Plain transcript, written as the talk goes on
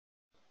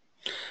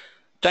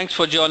Thanks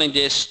for joining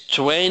this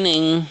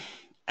training,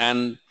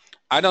 and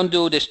I don't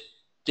do this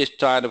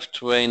type of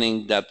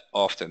training that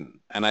often,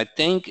 and I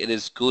think it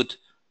is good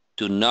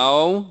to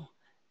know,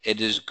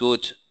 it is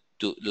good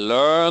to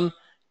learn,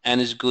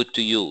 and it's good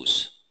to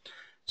use.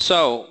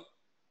 So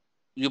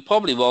you're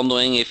probably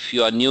wondering, if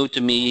you are new to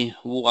me,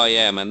 who I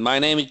am, and my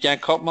name is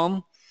Jack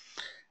Hopman.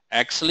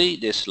 Actually,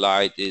 this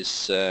slide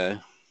is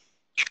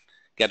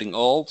getting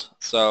old,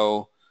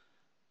 so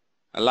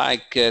I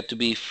like to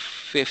be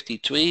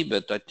 53,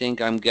 but I think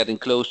I'm getting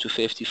close to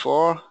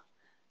 54.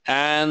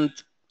 And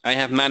I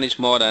have managed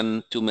more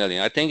than 2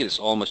 million. I think it's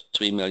almost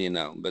 3 million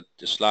now, but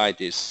the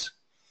slide is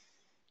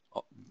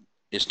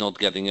not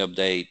getting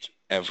updated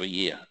every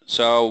year.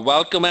 So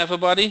welcome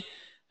everybody.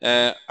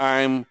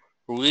 I'm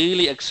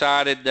really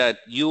excited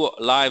that you are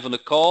live on the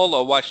call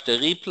or watch the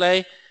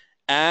replay,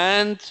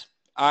 and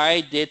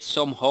I did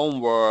some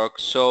homework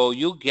so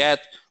you get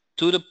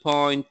to the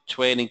point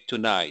training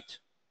tonight.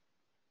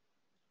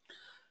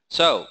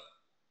 So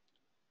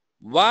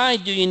why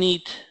do you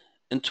need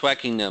a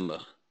tracking number?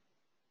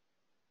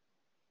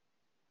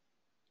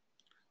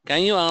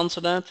 Can you answer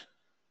that?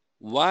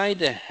 Why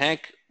the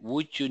heck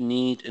would you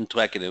need a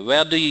tracking number?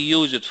 Where do you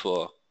use it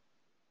for?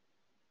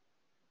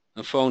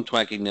 A phone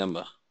tracking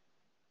number.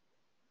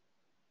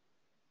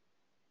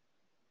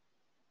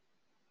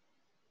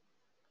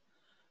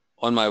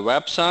 On my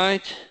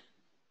website?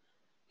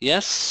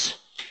 Yes.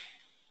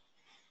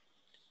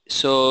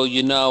 So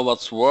you know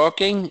what's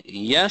working?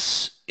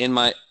 Yes. In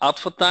my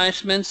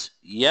advertisements?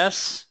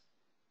 Yes.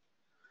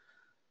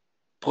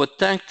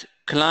 Protect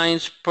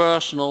client's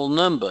personal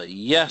number?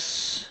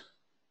 Yes.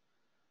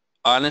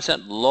 And it's a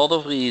lot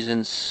of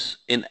reasons.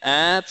 In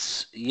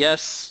ads?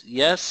 Yes,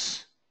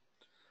 yes.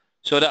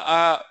 So there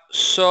are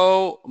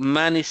so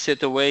many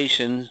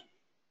situations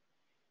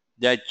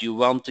that you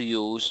want to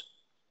use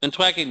a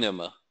tracking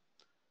number.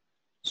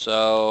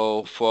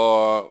 So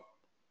for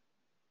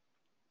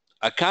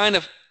a kind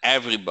of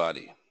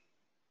everybody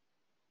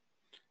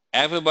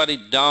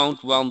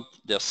don't want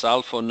their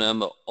cell phone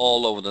number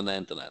all over the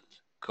internet,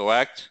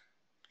 correct?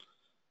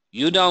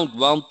 You don't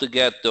want to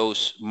get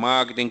those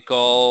marketing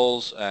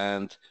calls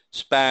and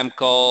spam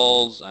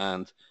calls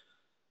and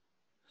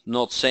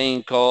not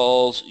saying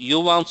calls. You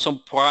want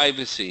some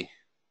privacy.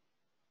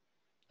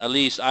 At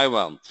least I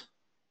want.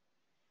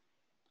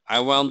 I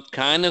want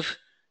kind of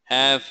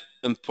have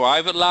a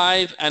private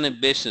life and a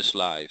business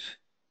life.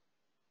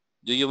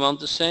 Do you want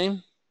the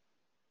same?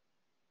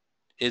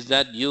 Is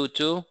that you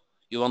too?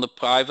 You want a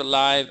private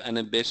life and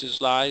a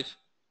business life?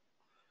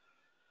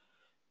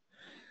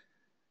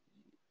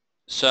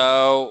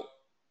 So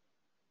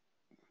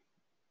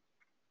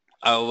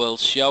I will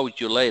show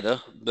it you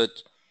later, but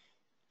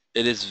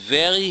it is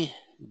very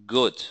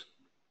good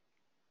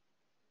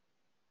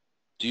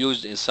to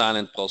use the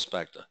silent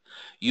prospector.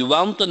 You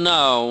want to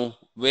know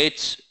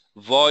which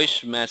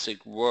voice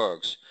message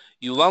works.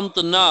 You want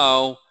to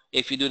know,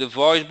 if you do the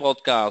voice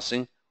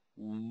broadcasting,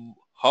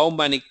 how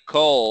many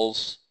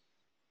calls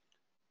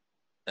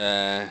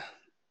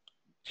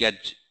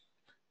get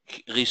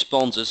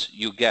responses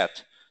you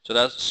get. So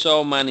there's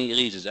so many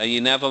reasons, and you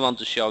never want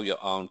to show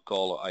your own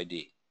caller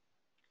ID.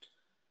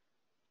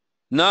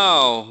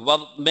 Now,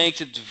 what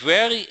makes it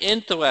very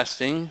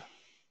interesting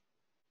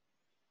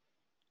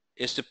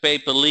is the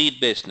pay-per-lead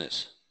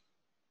business.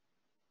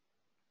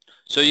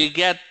 So you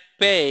get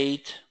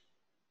paid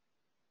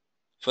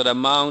for the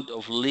amount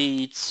of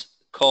leads,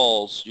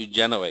 calls you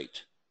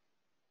generate.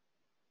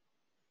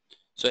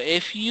 So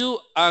if you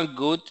are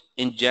good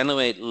in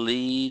generate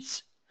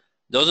leads,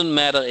 doesn't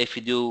matter if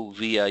you do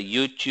via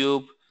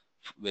YouTube,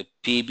 with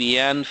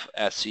PBN,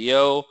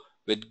 SEO,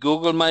 with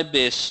Google My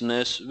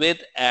Business,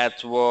 with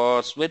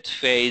AdWords, with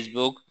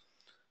Facebook,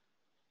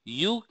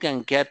 you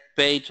can get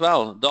paid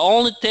well. The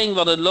only thing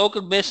what a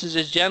local business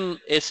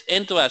is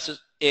interested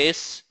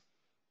is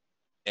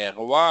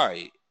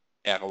ROI.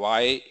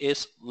 ROI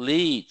is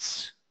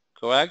leads,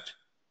 correct?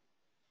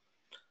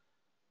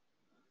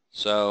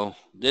 So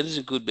this is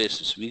a good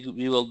business.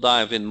 We will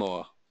dive in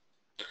more.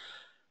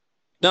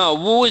 Now,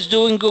 who is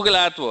doing Google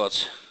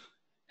AdWords?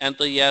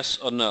 Enter yes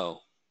or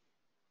no.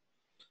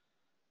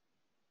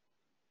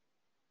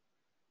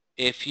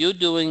 If you're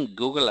doing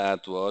Google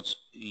AdWords,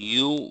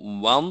 you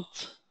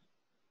want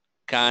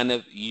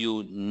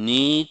you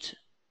need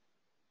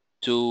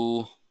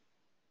to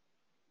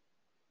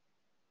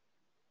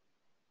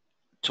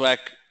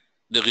track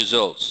the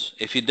results.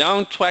 If you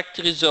don't track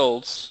the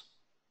results,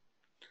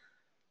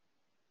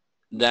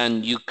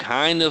 then you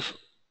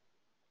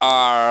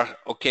are,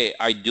 okay,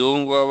 I'm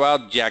doing very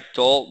well, Jack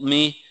told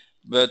me,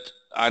 but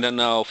I don't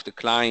know if the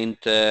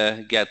client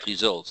get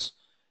results.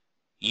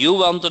 You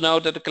want to know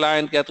that the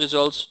client get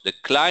results, the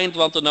client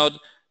want to know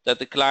that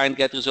the client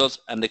get results,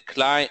 and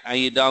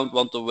you don't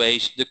want to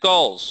waste the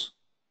calls.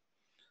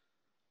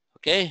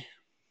 Okay?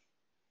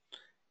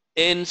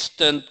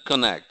 Instant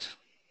Connect.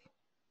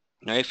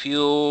 Now, if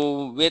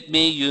you with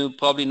me, you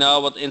probably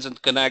know what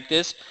Instant Connect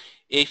is.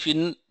 If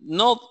you're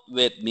not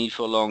with me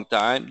for a long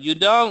time, you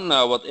don't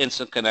know what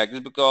Instant Connect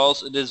is,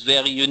 because it is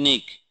very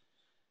unique.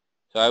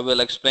 So I will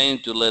explain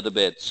it a little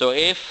bit. So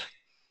if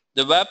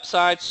the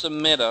website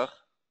submitter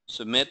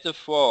submit the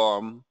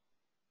form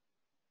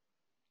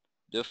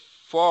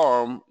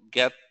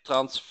get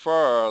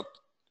transferred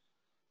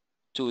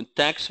to a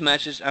text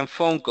message and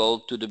phone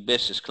call to the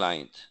business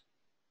client.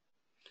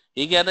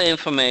 He get the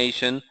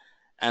information,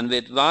 and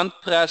with one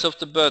press of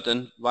the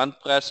button, one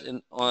press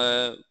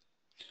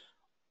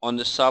on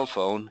the cell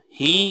phone,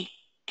 he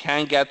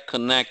can get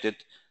connected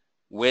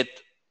with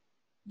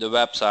the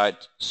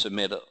website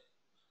submitter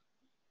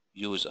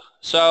user.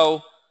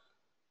 So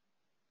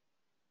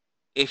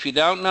if you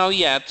don't know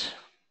yet,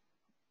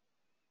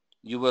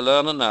 you will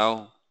learn it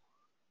now.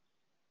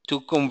 To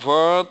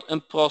convert a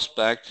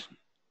prospect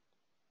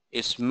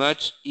is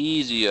much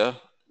easier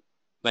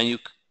when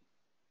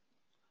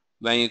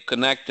you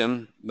connect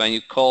them, when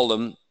you call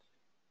them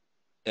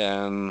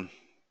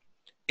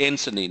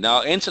instantly.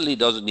 Now, instantly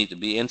doesn't need to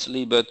be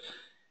instantly, but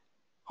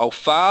how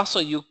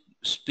faster you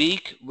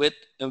speak with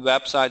a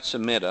website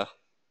submitter,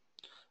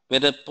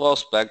 with a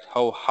prospect,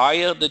 how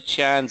higher the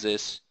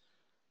chances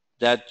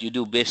that you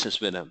do business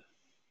with them.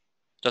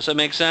 Does that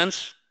make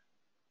sense?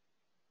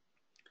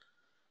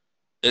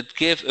 It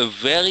gives a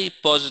very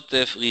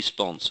positive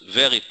response,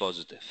 very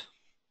positive.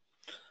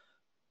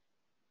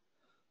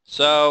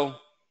 So,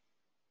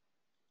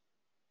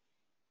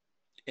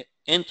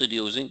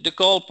 introducing the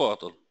call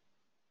portal.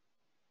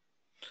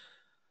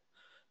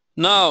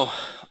 Now,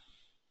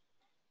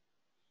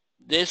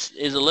 this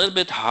is a little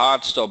bit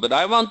hard stuff, but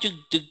I want to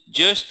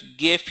just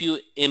give you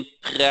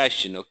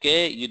impression,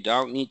 okay? You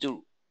don't need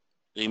to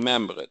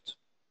remember it.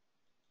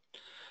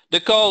 The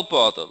call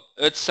portal,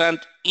 it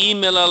sends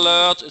email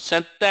alerts, it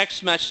sends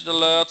text message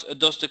alerts, it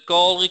does the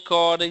call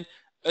recording,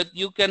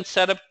 you can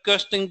set up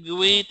custom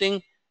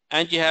greeting,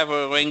 and you have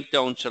a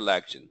ringtone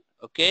selection,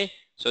 okay?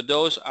 So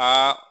those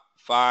are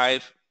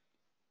 5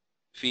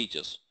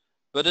 features.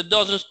 But it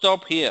doesn't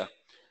stop here.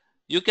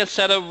 You can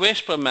set a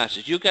whisper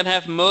message. You can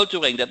have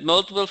multi-ring, that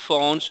multiple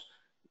phones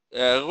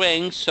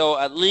ring, so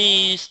at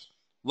least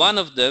one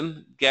of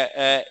them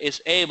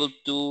is able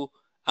to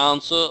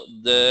answer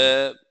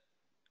the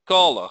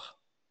caller.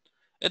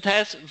 It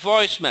has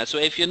voicemail, so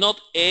if you're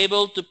not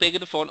able to pick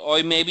up the phone,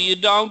 or maybe you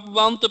don't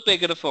want to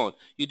pick up the phone,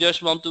 you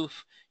just want to,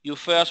 you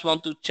first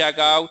want to check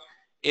out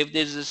if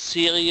this is a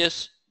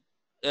serious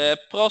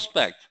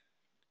prospect,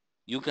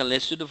 you can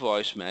listen to the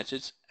voice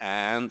message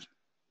and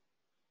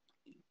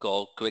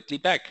call quickly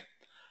back.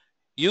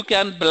 You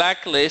can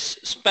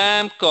blacklist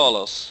spam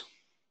callers.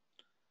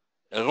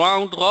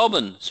 Round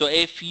robin. So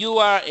if you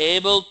are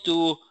able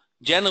to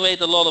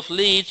generate a lot of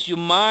leads, you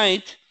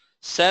might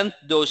send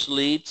those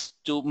leads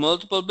to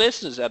multiple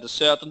businesses at a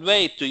certain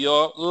way to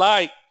your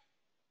like.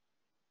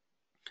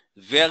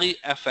 Very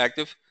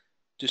effective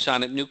to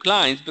sign up new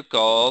clients,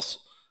 because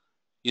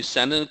you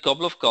send in a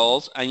couple of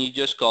calls and you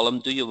just call them,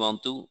 do you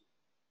want to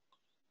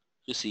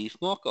receive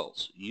more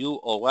calls? You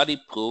already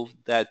proved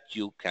that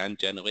you can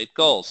generate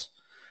calls.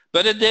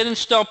 But it didn't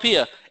stop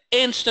here.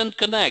 Instant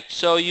connect.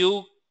 So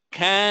you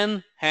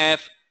can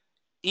have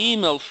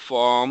email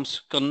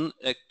forms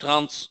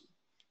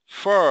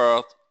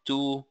transferred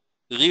to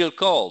real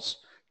calls.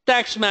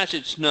 Text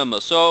message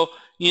number. So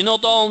you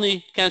not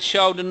only can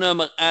show the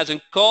number as a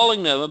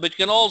calling number, but you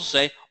can also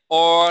say,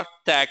 or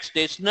text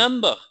this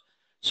number.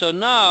 So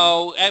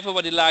now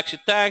everybody likes a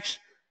text,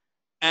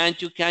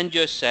 and you can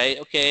just say,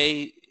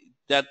 okay,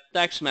 that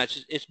text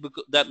message is,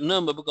 that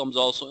number becomes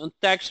also a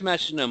text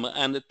message number,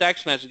 and the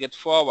text message gets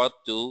forwarded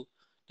to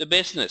the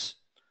business.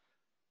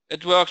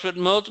 It works with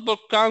multiple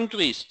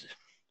countries.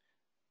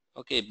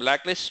 Okay,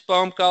 blacklist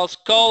spam calls,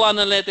 call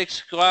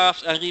analytics,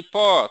 graphs, and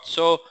reports.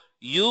 So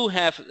you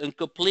have a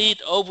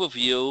complete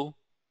overview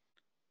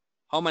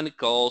how many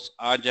calls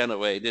are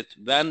generated,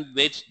 when,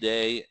 which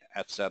day,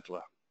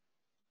 etc.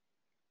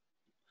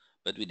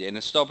 But we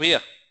didn't stop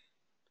here.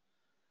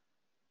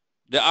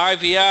 The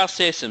IVR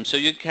system, so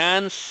you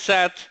can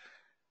set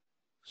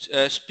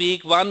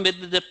speak one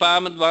with the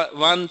department,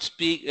 one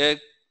speak,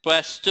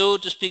 press 2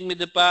 to speak with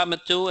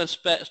department 2, and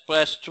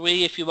press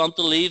 3 if you want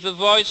to leave a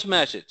voice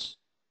message.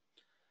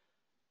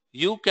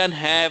 You can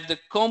have the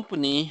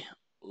company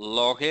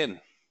log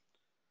in.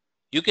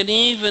 You can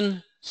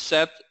even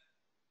set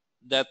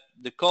that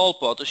the call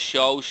portal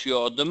shows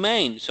your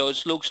domain, so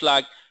it looks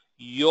like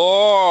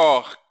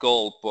your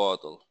call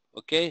portal.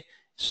 Okay,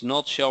 it's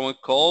not showing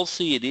call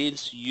CD,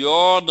 it's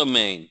your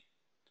domain.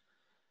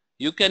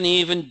 You can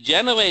even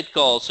generate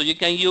calls, so you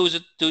can use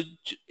it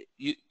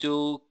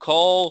to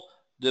call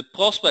the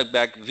prospect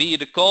back via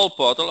the call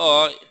portal,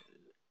 or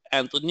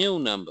enter new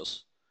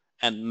numbers,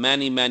 and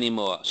many, many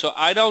more. So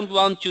I don't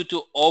want you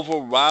to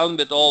overwhelm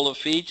with all the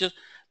features.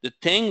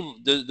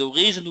 The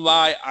reason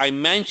why I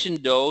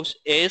mentioned those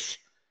is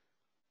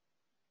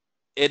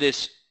it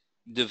is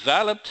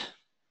developed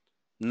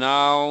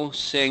now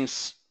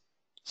since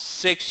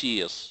 6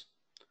 years.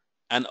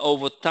 And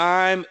over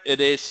time,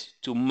 it is,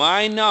 to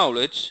my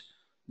knowledge,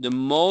 the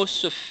most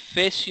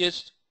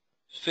sophisticated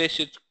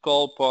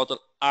call portal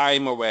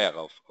I'm aware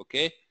of.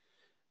 Okay,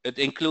 it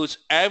includes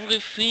every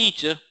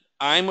feature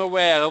I'm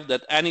aware of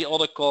that any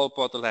other call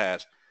portal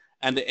has.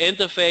 And the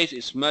interface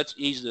is much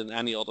easier than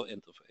any other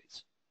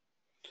interface.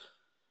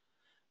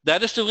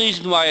 That is the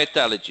reason why I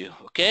tell it you,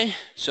 okay?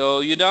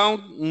 So you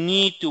don't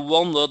need to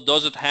wonder,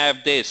 does it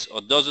have this or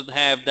does it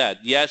have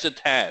that? Yes, it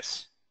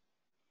has.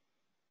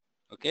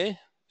 Okay?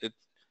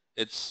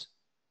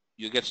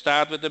 You can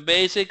start with the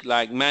basic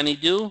like many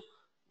do,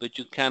 but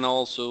you can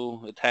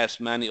also, it has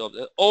many of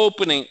the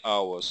opening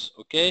hours,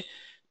 okay?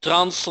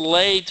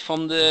 Translate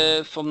from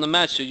the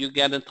message, so you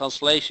get a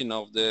translation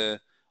of the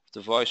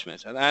voice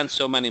message, and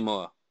so many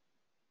more.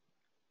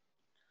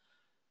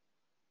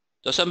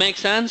 Does that make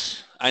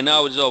sense? I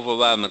know it's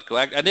overwhelming,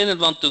 correct? I didn't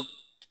want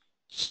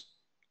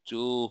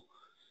to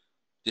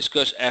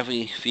discuss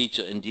every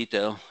feature in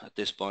detail at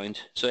this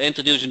point. So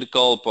introducing the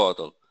call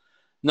portal.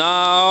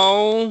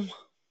 Now,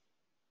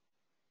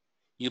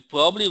 you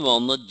probably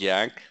wonder,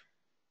 Jack,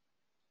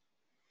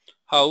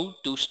 how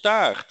to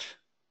start.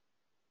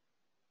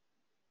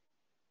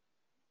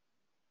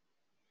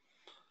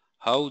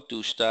 How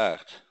to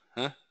start,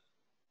 huh?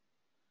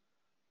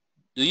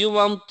 Do you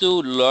want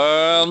to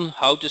learn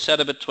how to set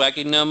up a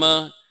tracking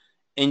number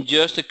in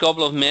just a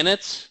couple of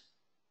minutes?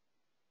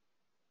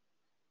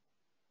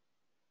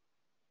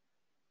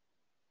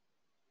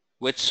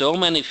 With so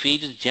many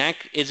features,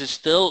 Jack, is it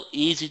still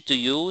easy to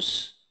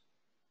use?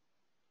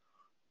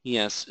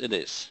 Yes, it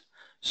is.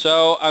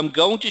 So I'm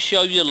going to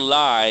show you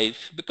live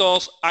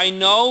because I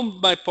know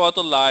my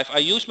portal live. I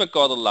use my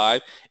portal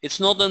live.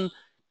 It's not a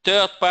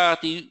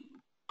third-party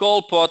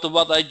call portal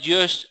what I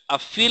just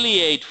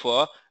affiliate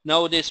for.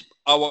 No, it is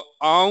our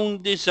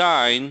own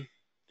design,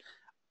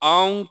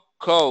 own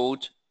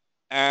code,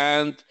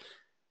 and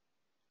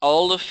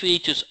all the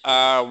features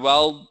are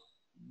well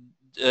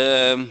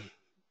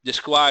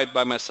described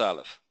by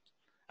myself.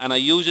 And I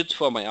use it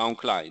for my own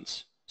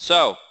clients.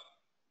 So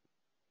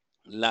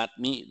let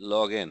me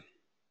log in.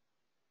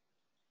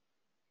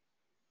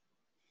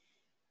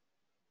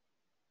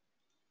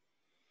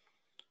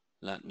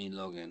 Let me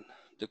log in.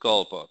 The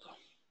call portal.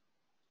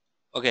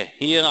 Okay,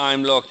 here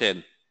I'm logged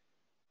in.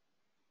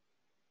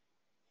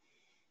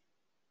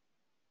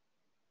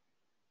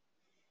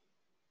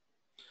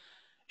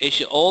 Is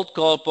your old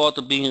call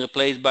portal being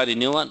replaced by the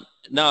new one?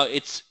 No,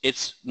 it's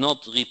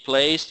not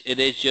replaced. It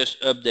is just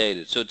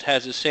updated. So it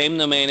has the same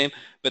domain name,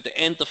 but the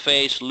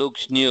interface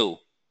looks new.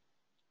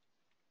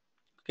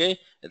 Okay,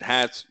 it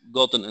has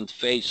gotten a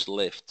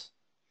facelift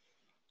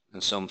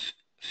and some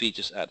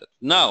features added.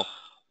 Now,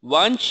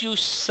 once you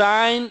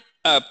sign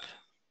up,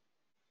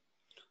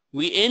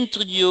 we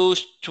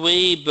introduced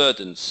 3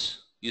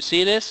 buttons. You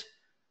see this?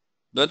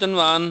 Button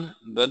 1,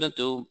 button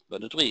 2,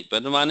 button 3.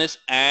 Button 1 is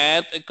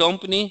add a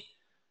company.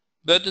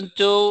 Button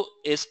 2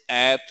 is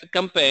add a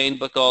campaign,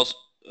 because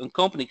a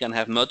company can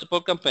have multiple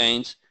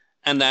campaigns,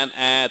 and then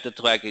add the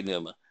tracking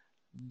number.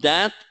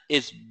 That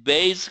is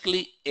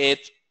basically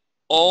it.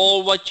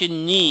 All what you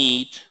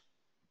need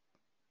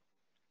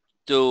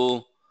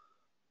to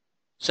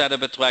set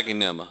up a tracking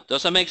number.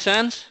 Does that make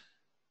sense?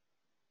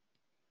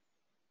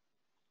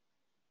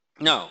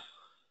 Now,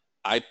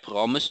 I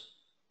promised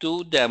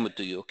to demo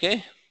to you,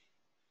 okay?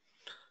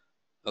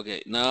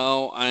 Okay,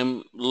 now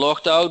I'm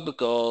logged out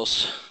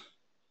because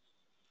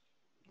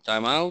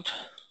timeout.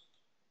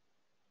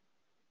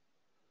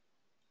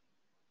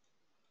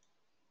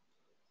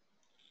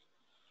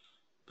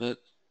 But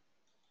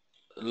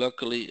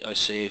luckily I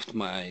saved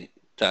my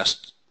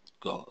test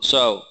call.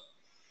 So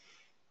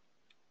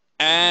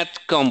add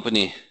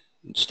company,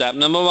 step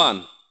number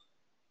 1.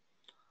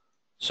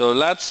 So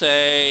let's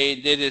say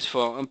this is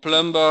for a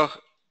plumber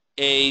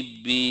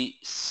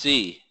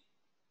ABC.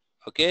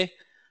 Okay,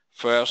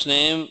 first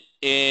name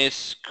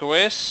is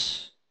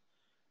Chris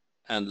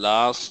and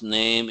last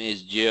name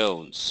is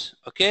Jones.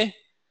 Okay,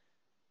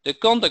 the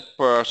contact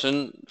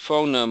person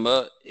phone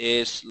number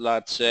is,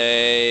 let's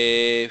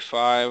say,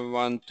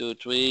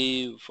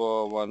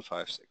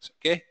 51234156.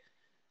 Okay,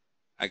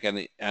 I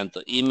can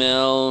enter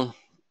email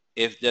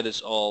if that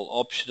is all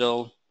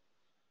optional.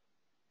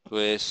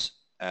 Chris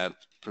at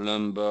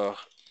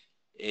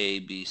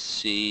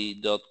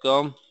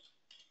plumberabc.com,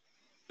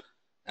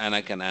 and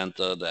I can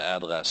enter the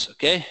address.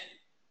 Okay,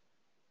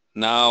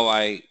 now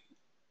I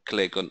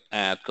click on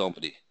add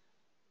company.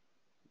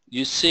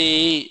 You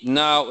see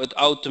now it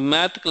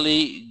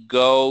automatically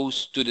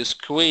goes to the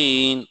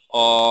screen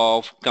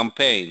of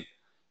campaign.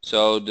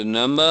 So the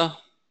number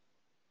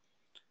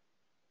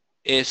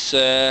is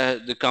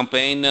the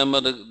campaign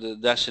number, the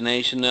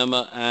destination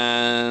number,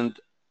 and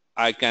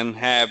I can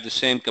have the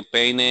same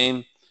campaign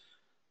name,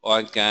 or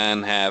I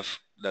can have,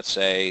 let's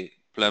say,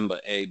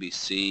 plumber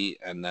ABC,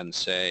 and then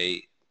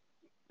say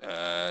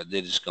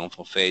this is come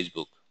from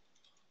Facebook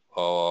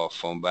or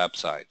from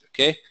website.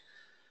 Okay,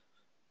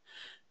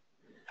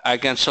 I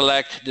can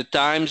select the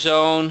time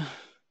zone,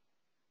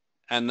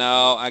 and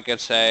now I can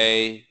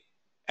say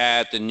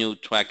add the new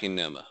tracking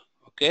number.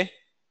 Okay,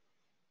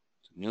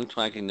 new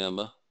tracking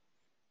number,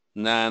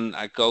 and then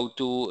I go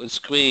to a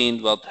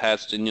screen what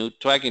has the new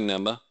tracking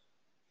number.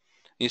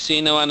 You see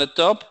now on the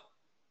top,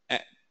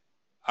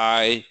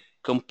 I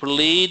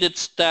completed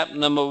step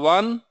number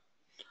 1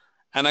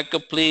 and I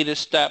completed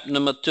step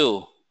number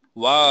 2.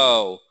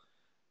 Wow,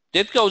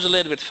 that goes a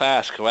little bit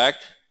fast,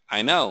 correct?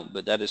 I know,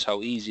 but that is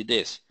how easy it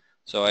is.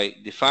 So I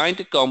defined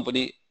the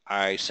company,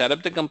 I set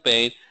up the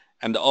campaign,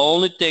 and the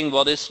only thing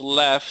what is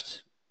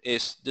left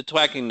is the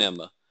tracking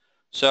number.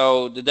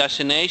 So the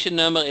destination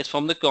number is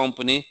from the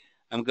company.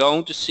 I'm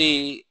going to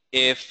see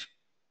if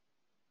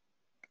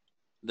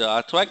there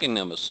are tracking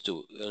numbers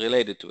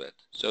related to it.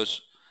 So,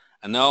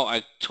 and now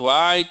I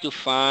try to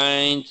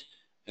find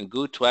a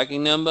good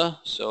tracking number,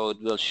 so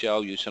it will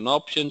show you some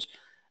options,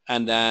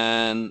 and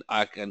then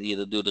I can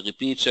either do the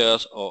repeat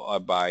search or I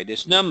buy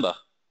this number.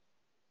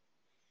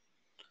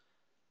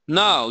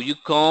 Now you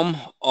come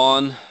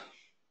on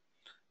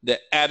the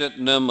added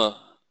number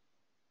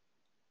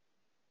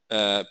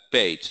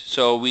page.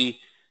 So we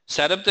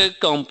set up the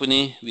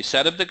company, we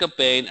set up the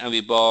campaign, and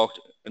we bought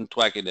a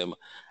tracking number.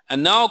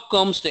 And now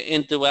comes the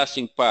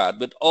interesting part.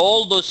 With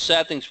all those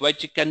settings,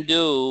 what you can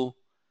do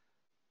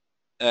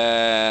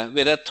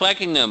with a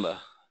tracking number.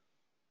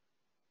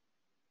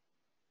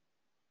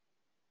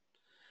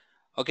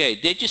 Okay,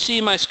 did you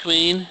see my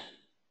screen?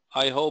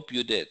 I hope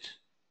you did.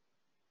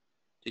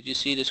 Did you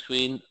see the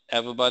screen,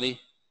 everybody?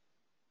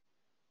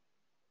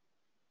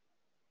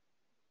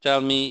 Tell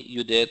me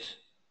you did.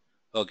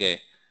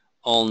 Okay,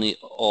 only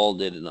all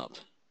did not.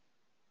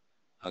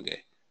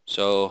 Okay,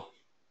 so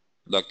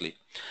luckily.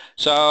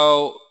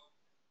 So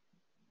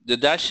the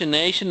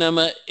destination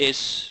number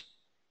is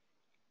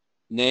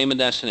name and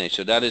destination.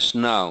 So that is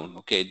noun.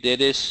 Okay,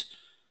 this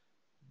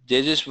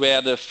is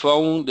where the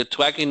phone, the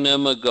tracking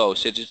number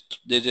goes. This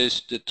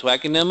is the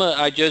tracking number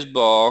I just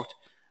bought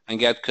and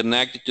get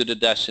connected to the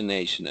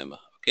destination number.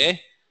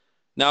 Okay.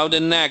 Now the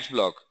next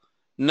block.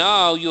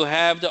 Now you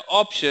have the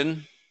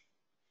option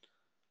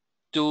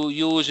to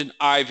use an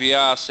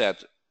IVR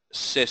set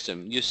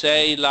system. You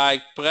say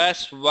like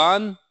press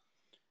 1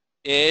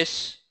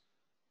 is,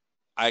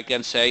 I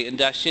can say, a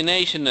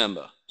destination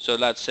number. So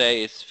let's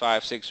say it's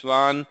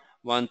 561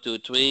 1 2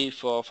 3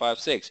 4 5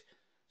 6.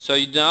 So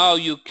now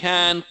you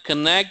can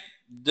connect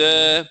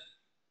the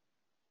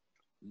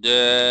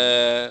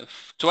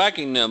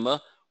tracking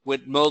number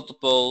with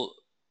multiple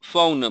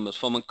phone numbers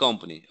from a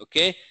company.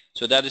 Okay,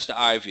 so that is the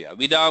IVR.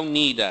 We don't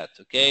need that.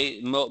 Okay,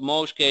 in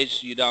most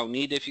cases you don't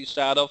need if you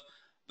start off,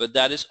 but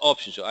that is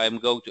option. So I'm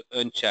going to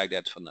uncheck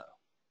that for now.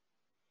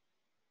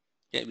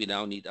 Okay, we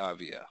don't need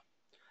IVR.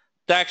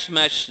 Text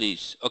message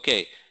leads.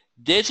 Okay,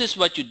 this is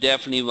what you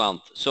definitely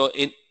want. So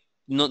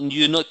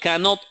you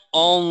cannot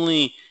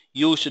only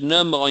use a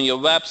number on your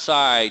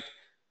website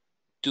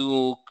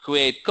to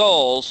create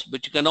calls,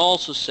 but you can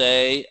also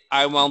say,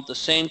 I want the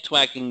same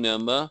tracking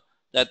number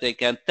that they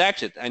can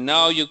text it. And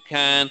now you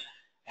can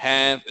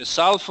have a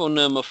cell phone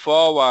number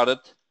forwarded,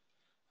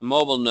 a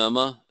mobile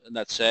number,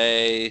 let's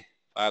say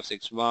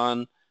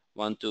 561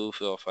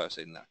 124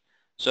 569.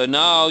 So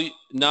now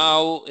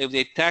if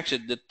they text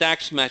it, the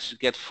text message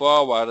gets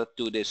forwarded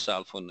to this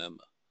cell phone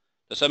number.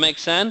 Does that make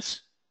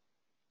sense?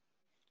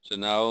 So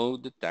now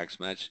the text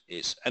message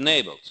is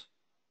enabled.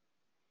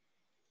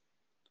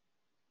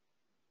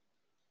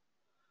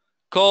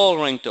 Call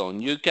ringtone.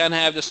 You can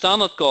have the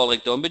standard call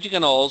ringtone, but you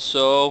can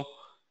also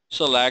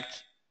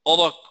select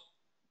other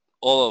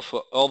call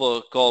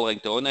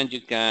ringtone and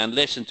you can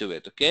listen to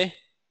it. Okay.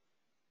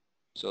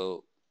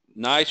 So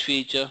nice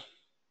feature.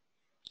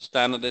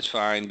 Standard is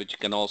fine, but you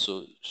can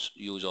also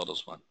use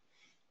others one.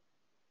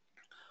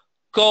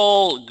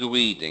 Call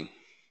greeting.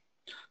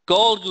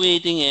 Call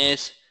greeting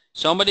is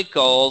somebody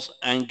calls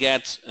and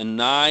gets a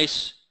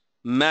nice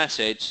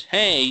message.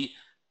 Hey,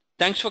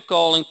 thanks for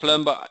calling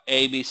Plumber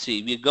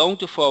ABC. We're going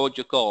to forward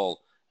your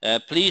call.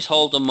 Please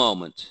hold a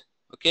moment.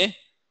 Okay?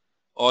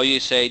 Or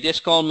you say this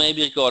call may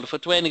be recorded for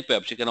training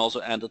purposes. You can also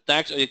enter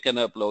text or you can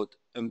upload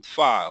a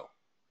file.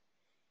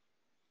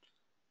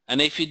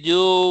 And if you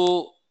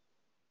do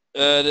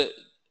an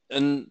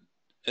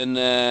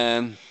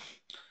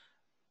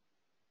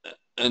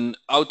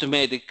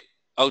automatic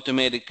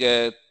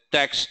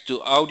text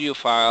to audio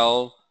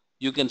file,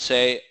 you can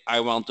say I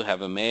want to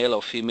have a male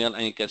or female,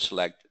 and you can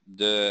select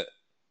the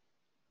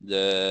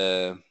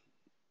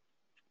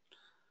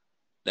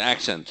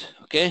accent.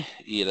 Okay,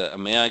 either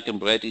American,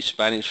 British,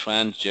 Spanish,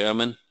 French,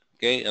 German.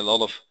 Okay, a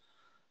lot of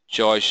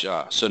choice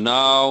are. So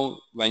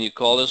now when you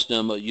call this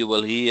number, you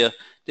will hear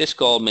this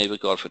call may be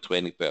recorded for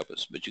training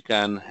purpose, but you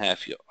can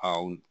have your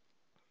own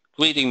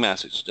greeting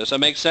message. Does that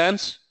make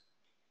sense?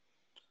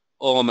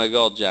 Oh my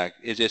God, Jack,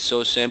 is it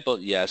so simple?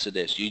 Yes, it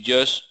is. You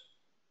just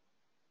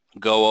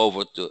go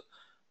over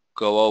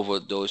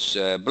those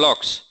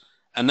blocks,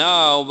 and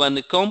now when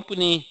the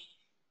company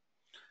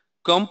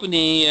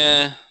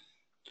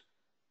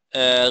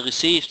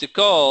receives the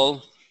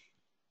call,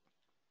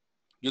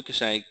 you can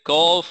say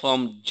call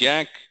from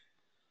Jack,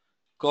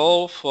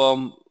 call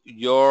from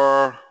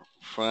your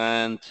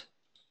friend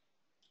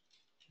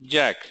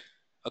Jack.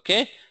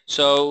 Okay,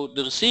 so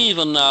the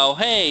receiver now,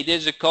 hey,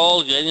 there's a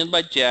call generated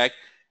by Jack,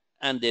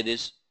 and it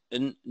is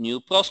a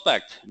new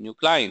prospect, new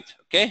client.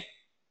 Okay,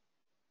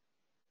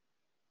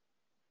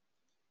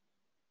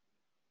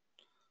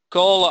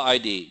 caller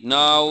ID.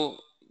 Now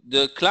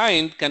the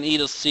client can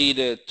either see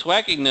the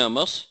tracking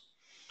numbers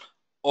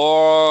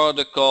or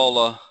the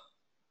caller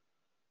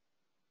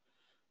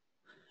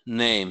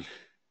name.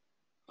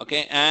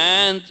 Okay,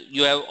 and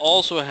you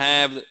also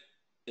have,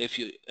 if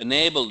you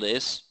enable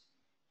this,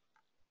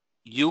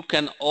 you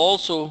can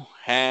also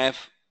have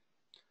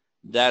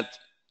that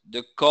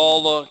the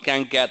caller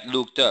can get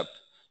looked up.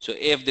 So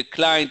if the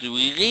client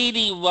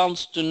really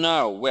wants to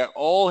know where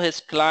all his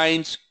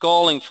clients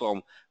calling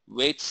from,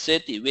 which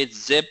city, which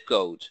zip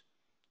code,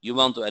 you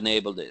want to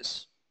enable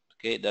this.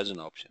 Okay, that's an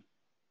option.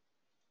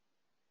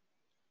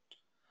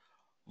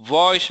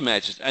 Voice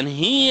messages, and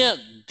here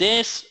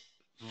this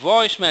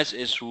voice message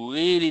is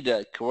really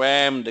the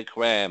creme de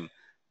creme.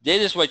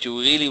 This is what you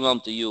really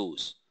want to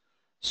use.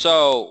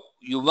 So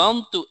you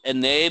want to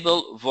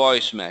enable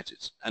voice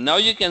messages, and now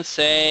you can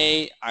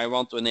say I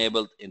want to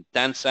enable it in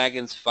 10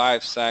 seconds,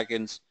 5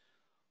 seconds,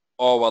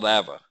 or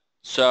whatever.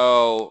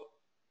 So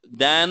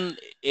then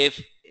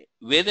if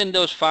within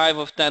those 5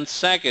 or 10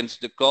 seconds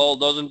the call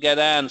doesn't get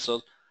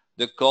answered,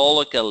 the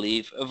caller can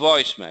leave a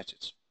voice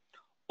message.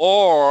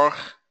 Or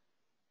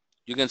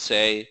you can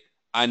say,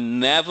 I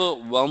never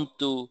want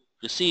to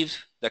receive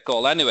the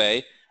call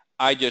anyway.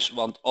 I just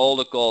want all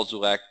the calls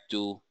direct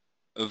to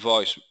a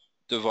voice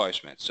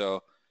message.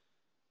 So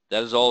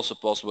that is also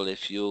possible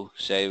if you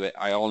say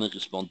I only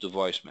respond to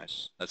voice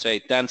message. Let's say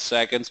 10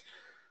 seconds.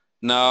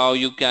 Now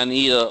you can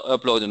either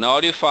upload an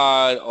audio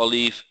file or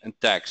leave a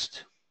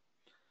text.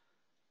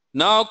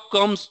 Now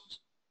comes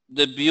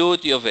the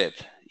beauty of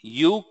it.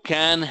 You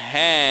can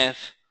have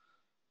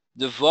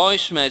the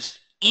voice message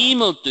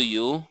emailed to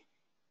you.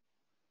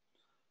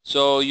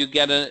 So you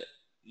get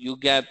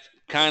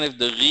kind of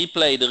the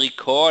replay, the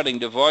recording,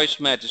 the voice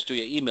message to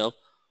your email,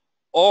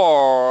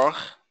 or,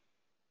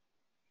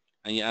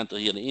 and you enter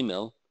here the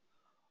email,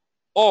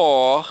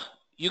 or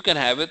you can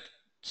have it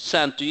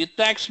sent to your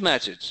text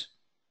message.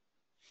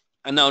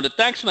 And now the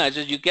text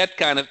message, you get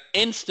kind of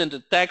instant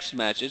text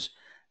message,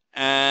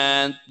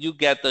 and you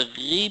get the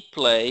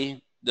replay,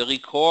 the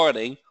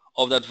recording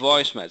of that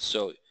voice message.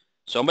 So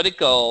somebody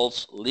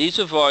calls, leaves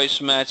a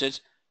voice message,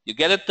 you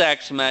get a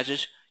text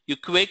message, you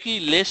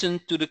quickly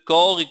listen to the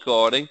call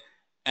recording,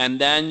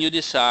 and then you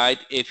decide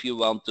if you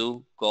want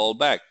to call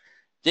back.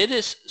 This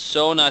is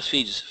so nice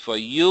features for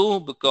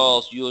you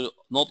because you're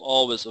not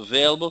always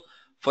available.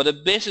 For the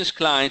business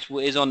client who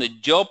is on a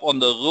job on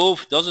the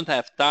roof, doesn't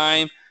have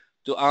time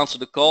to answer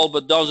the call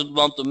but doesn't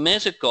want to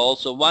miss a call,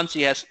 so once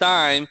he has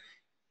time,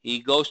 he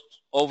goes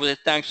over the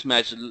text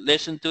message,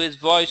 listen to his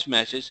voice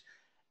message,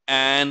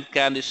 and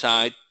can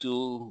decide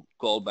to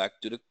call back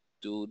to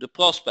the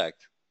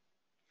prospect.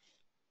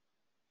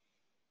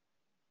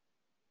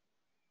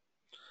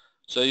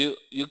 So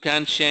you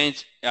can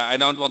change, I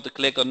don't want to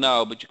click on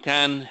now, but you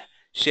can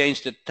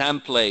change the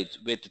template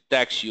with the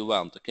text you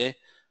want, okay?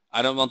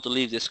 I don't want to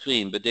leave the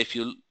screen, but if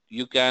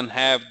you can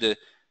have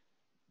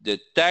the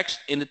text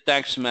in the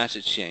text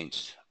message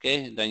changed,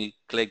 okay? Then you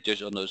click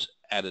just on those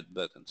edit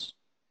buttons.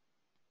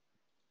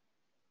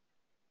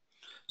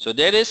 So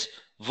that is,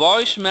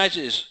 voice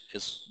message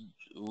is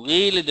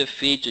really the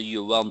feature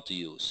you want to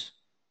use.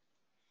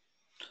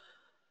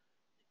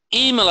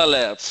 Email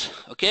alerts,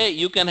 okay?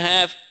 You can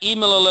have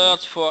email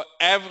alerts for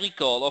every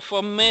call or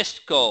for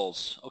missed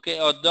calls, okay?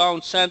 Or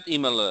don't send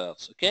email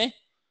alerts, okay?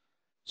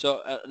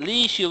 So at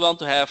least you want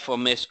to have for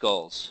missed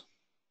calls.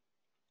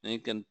 And you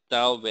can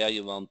tell where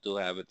you want to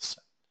have it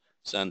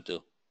sent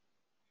to.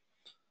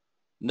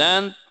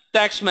 Then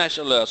text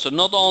message alerts. So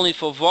not only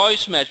for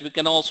voice message, we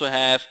can also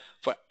have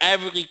for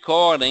every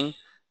recording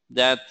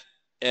that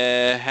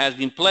has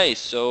been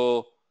placed.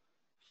 So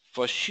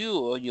for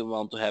sure you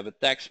want to have a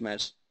text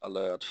message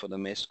alert for the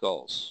missed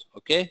calls,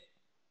 okay?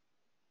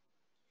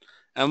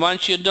 And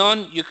once you're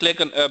done, you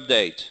click on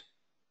update.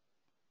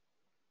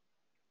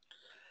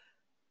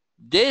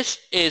 This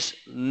is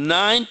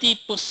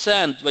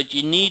 90% what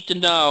you need to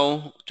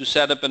know to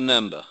set up a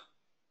number.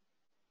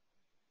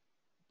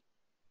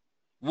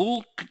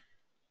 Who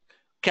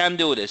can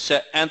do this?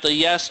 Enter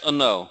yes or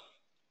no.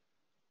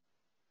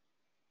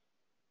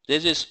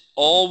 This is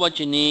all what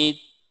you need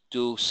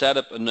to set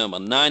up a number,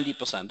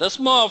 90%. There's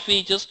more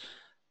features,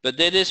 but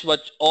that is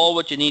all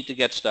what you need to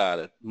get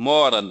started.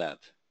 More than that.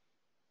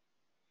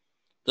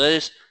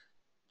 This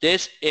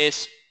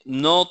is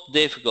not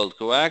difficult,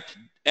 correct?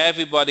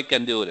 Everybody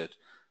can do it.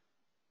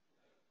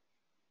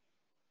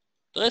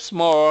 There's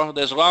more.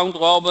 There's round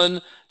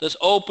robin. There's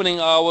opening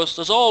hours.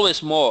 There's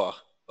always more.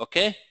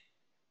 Okay?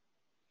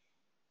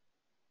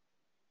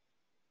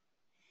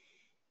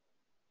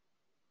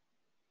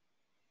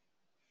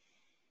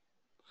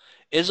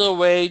 Is there a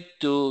way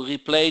to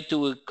replay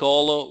to a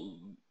caller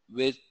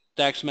with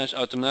text message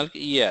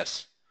automatically?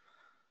 Yes.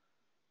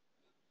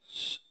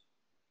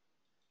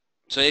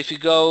 So if you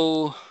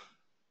go,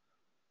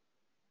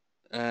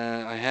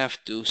 I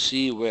have to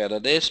see where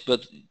that is,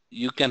 but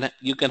you can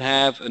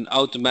have an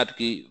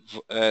automatically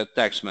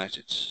text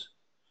message.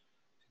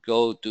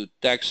 Go to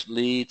text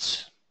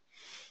leads.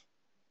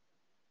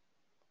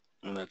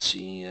 Let's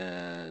see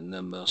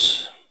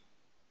numbers.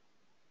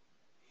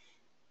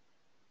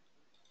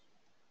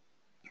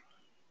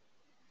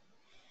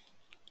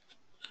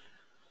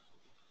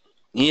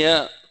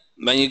 Here,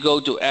 when you go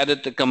to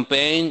edit the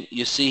campaign,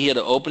 you see here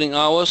the opening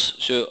hours.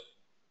 So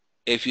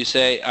if you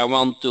say I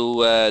want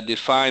to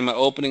define my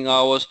opening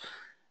hours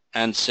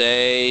and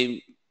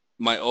say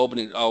my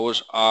opening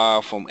hours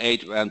are from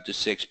 8 a.m. to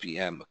 6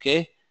 p.m.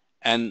 Okay,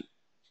 and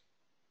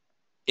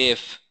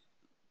if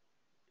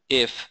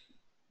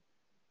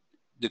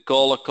the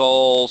caller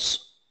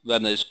calls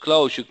when it's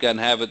closed, you can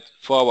have it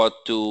forward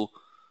to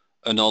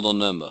another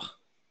number.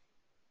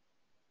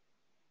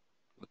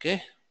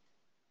 Okay,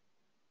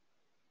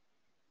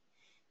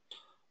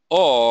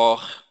 or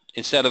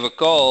instead of a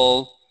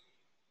call,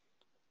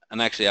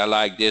 and actually I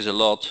like this a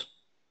lot,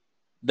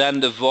 then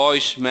the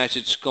voice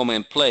message come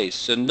in place.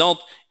 So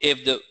not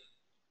if the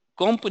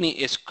company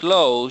is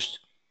closed,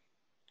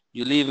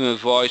 you leave them a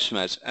voice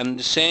message. And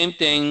the same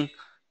thing,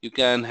 you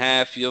can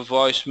have your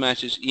voice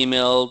message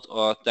emailed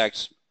or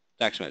text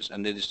message.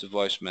 And this is the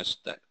voice message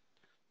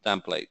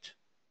template.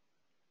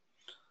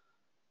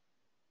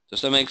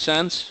 Does that make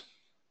sense?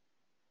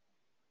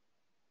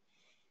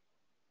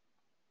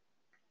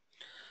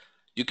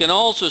 You can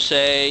also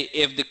say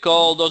if the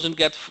call doesn't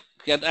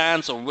get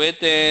answered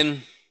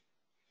within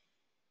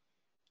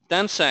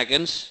 10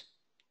 seconds,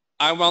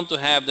 I want to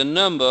have the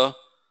number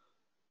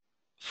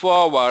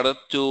forwarded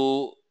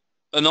to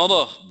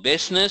another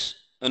business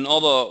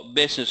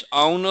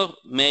owner,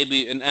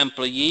 maybe an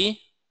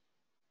employee.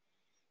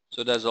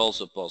 So that's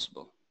also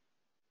possible.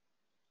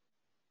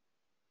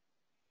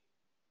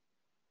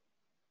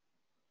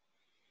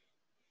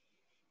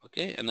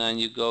 Okay, and then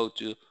you go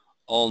to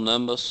all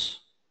numbers,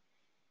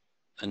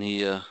 and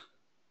here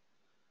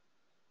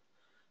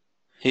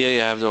you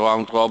have the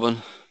round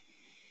robin.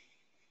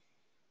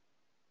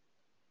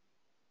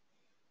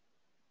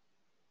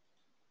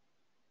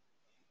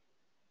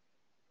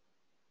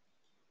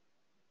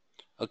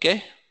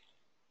 Okay,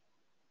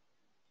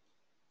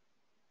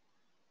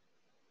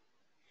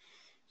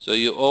 so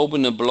you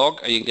open a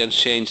block and you can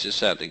change the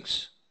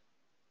settings.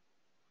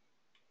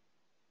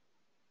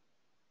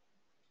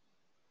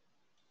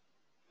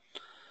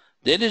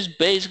 That is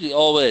basically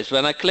always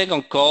when I click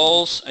on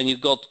calls and you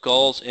got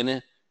calls in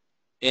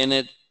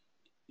it.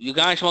 You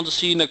guys want to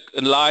see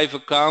a live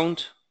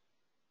account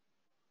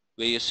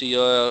where you see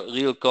your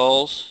real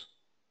calls?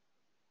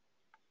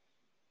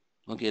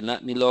 Okay,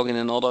 let me log in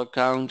another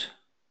account.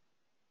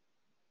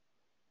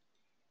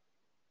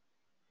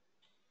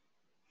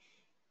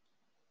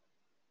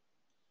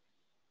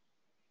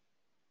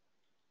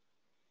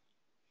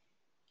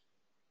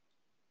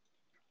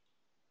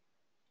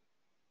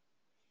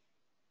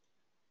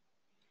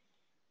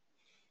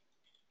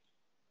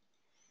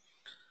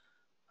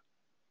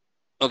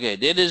 Okay,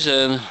 this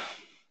is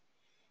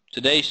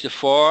today's the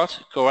 4th,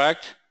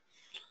 correct?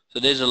 So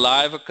this is a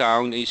live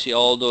account and you see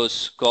all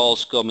those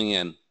calls coming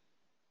in.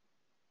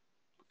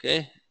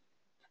 Okay,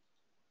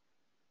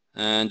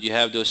 and you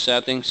have those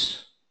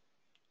settings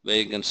where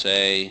you can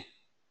say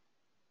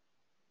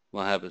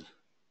what happened.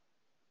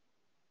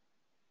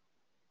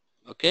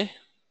 Okay,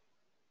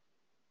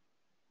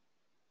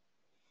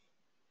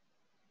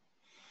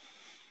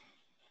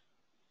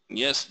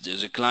 yes,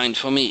 there's a client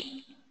for me.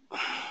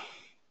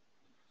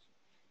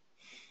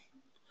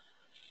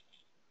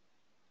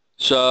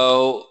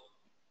 So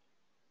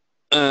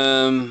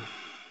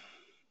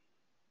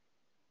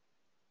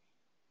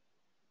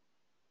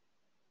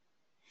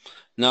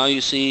now you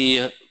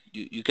see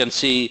you can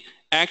see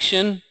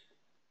action,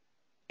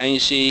 and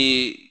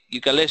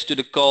you can listen to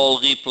the call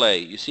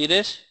replay. You see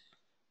this?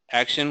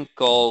 Action,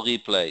 call,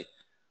 replay.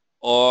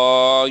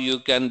 Or you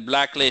can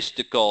blacklist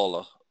the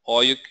caller,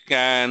 or you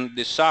can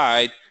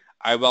decide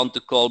I want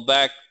to call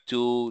back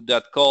to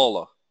that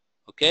caller,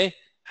 okay,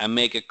 and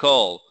make a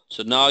call.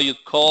 So now you're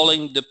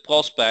calling the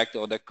prospect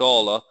or the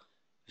caller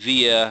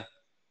via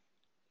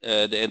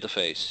the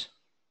interface.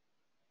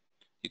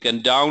 You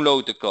can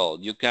download the call.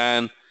 You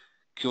can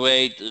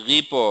create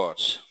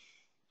reports,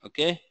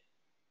 okay.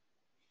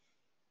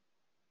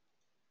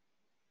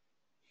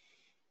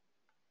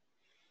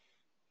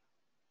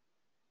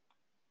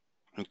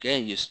 Okay,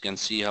 you can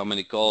see how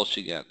many calls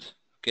you get.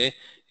 Okay,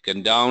 you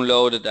can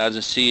download it as a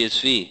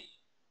CSV.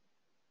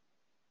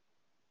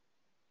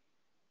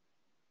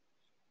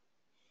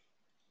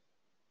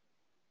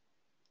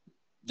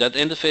 That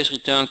interface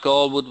return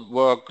call would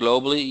work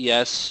globally,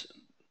 yes.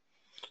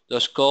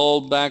 Does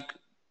call back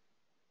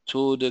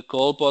to the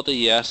call portal,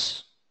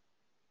 yes.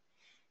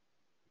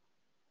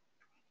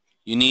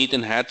 You need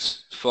a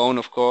headphone,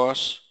 of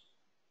course.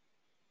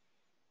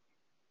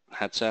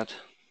 Headset.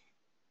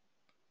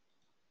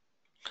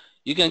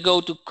 You can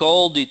go to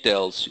call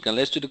details. You can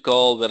listen to the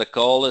call, where the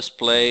call is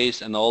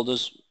placed, and all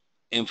this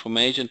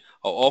information.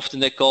 How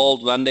often they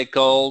called, when they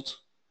called.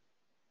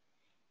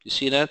 You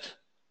see that?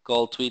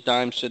 Called 3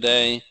 times a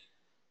day.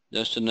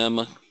 There's the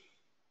number.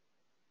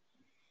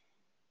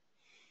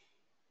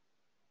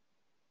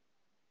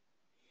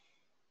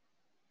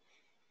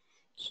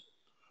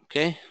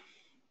 Okay.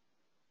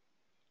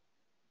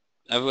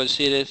 Everybody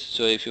see this?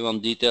 So if you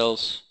want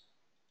details,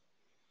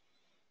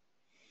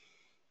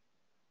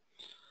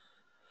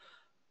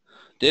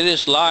 this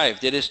is live.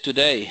 This is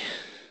today.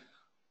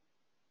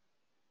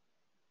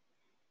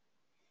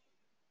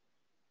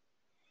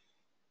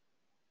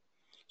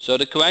 So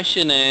the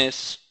question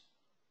is,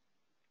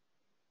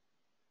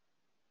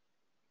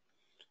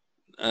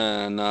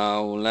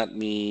 now let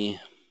me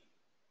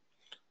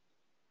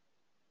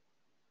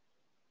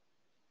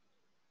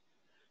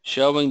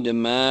showing the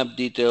map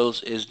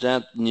details, is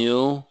that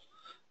new?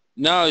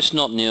 No, it's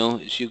not new.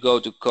 If you go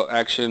to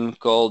action,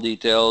 call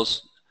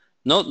details,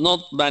 not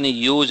many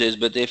uses,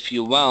 but if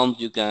you want,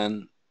 you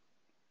can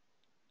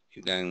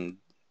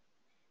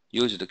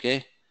use it.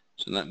 Okay,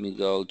 so let me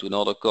go to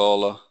another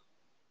caller.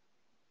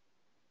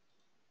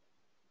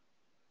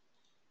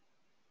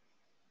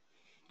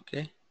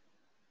 Okay,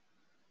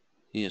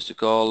 here's the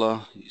caller.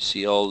 You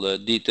see all the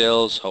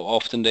details, how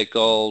often they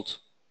called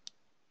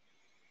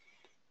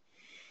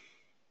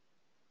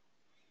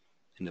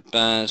in the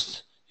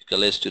past. You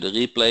can listen to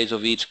the replays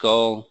of each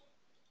call.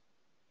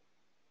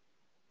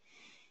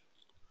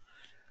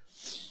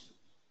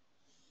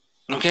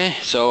 Okay,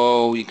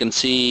 so you can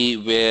see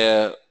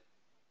where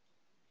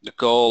the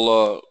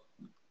caller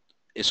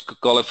is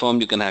calling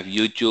from. You can have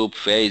YouTube,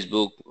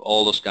 Facebook,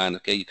 all those kind.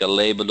 Okay, you can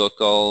label the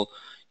call.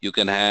 You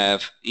can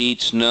have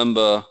each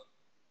number,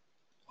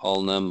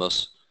 all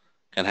numbers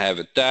can have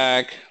a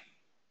tag.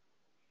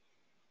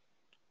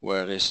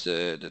 Where is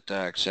the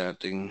tag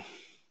setting?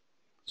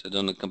 Is it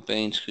on the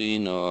campaign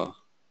screen, or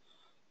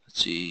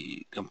let's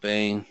see,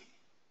 campaign.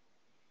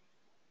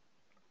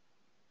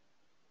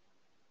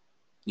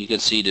 You can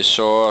see the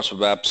source,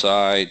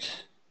 website,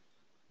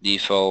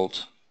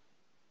 default.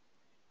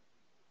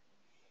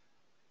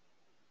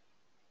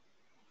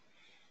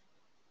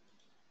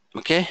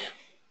 Okay.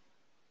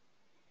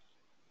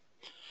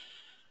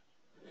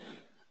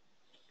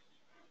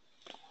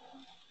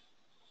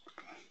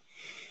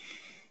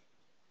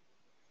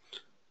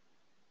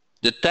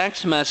 The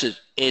text message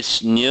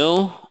is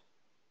new,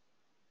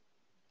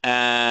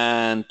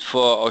 and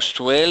for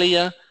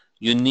Australia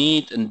you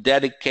need a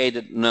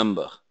dedicated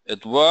number.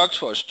 It works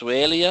for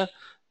Australia,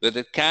 but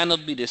it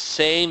cannot be the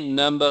same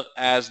number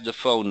as the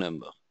phone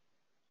number.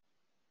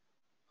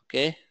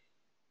 Okay?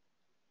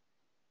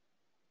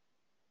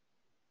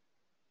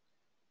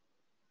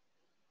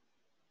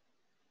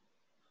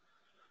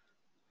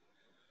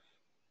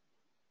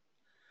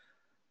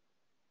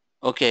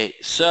 Okay,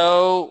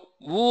 so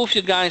who of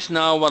you guys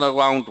know what a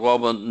round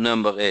robin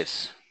number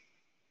is?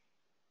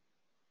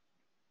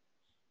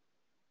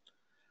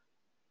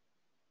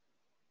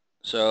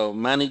 So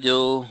many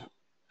do.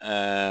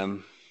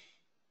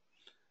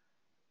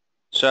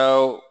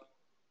 So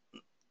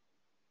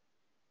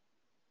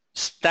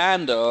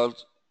standard,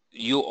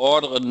 you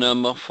order a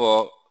number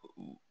for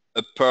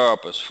a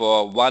purpose,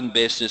 for one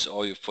business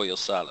or for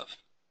yourself.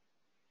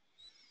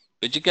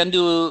 But you can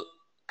do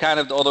kind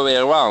of the other way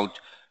around.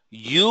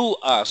 You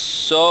are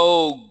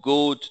so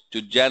good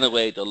to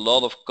generate a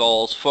lot of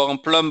calls for a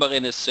plumber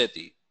in a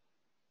city.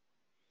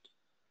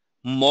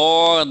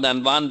 More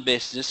than one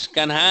business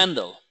can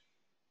handle.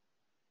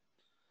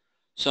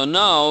 So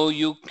now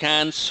you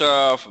can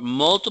serve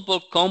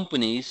multiple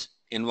companies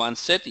in one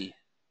city.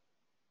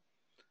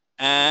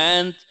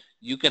 And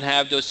you can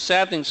have those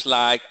settings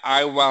like,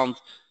 I want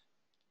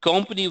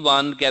company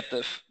one get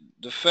the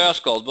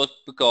first call, but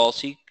because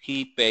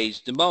he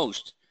pays the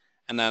most.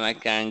 And then I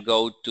can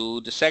go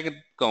to the second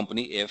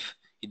company if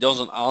he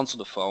doesn't answer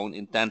the phone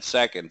in 10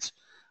 seconds.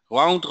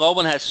 Round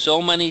Robin has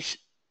so many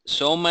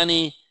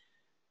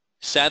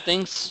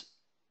settings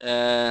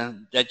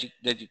that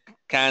you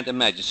can't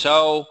imagine.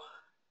 So,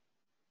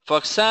 for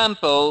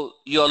example,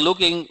 you're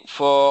looking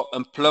for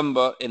a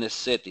plumber in a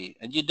city,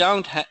 and you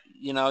don't have,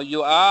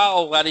 you are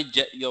already,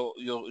 your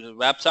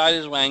website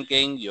is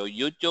ranking, your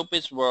YouTube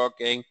is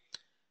working,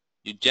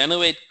 you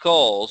generate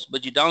calls,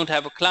 but you don't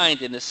have a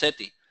client in the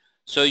city.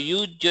 So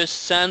you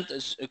just send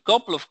a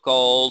couple of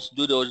calls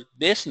to those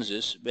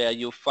businesses where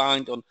you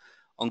find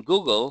on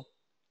Google,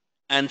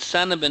 and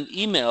send them an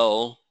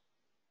email.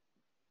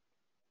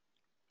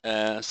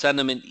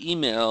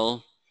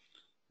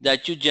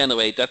 That you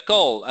generate that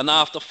call, and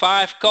after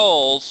 5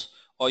 calls,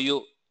 or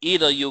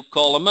either you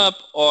call them up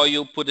or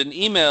you put an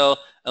email,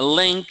 a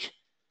link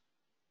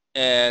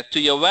to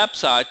your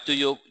website,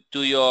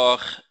 to your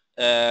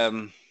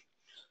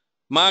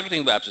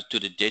marketing website, to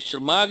the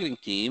digital marketing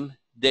team.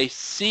 They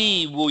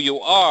see who you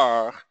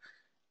are,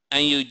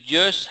 and you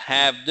just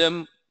have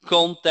them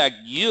contact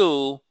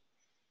you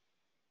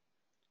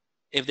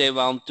if they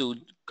want to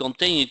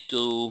continue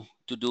to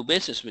do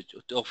business with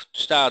you, to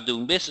start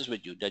doing business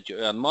with you, that you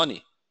earn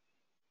money.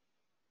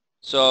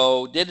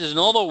 So that is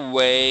another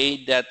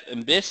way that a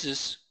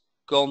business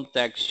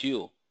contacts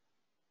you.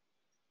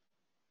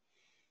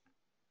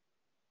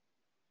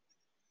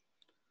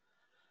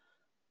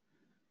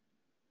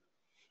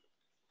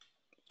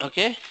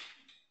 Okay?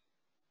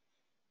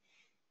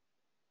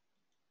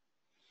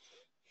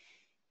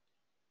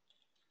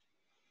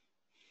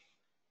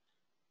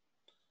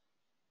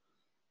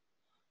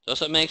 Does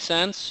that make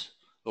sense?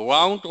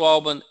 Round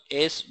robin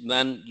is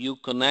when you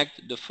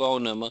connect the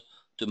phone number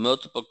to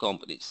multiple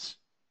companies.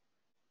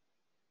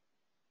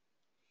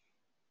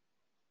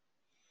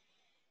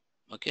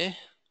 Okay?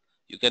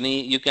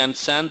 You can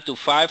send to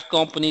 5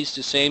 companies at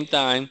the same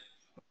time,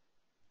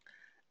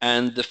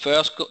 and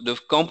the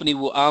company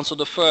who answer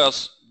the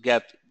first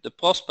get the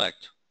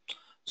prospect.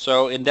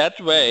 So in that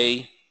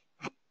way,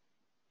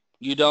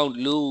 you don't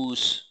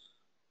lose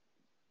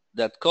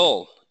that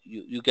call.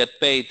 You get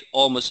paid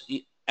almost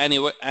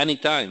anywhere,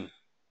 anytime.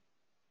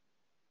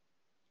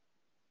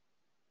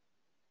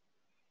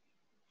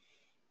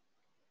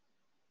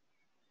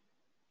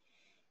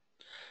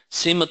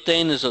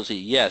 Simultaneously,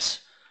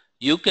 yes.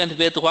 You can,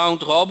 with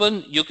round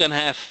robin, you can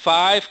have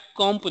 5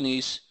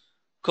 companies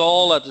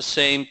call at the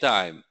same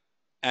time.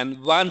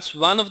 And once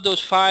one of those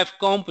 5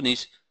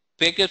 companies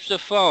pick up the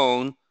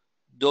phone,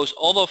 those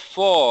other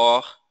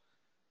 4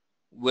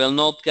 will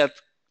not get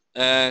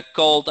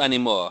called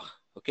anymore.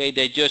 Okay,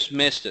 they just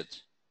missed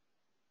it.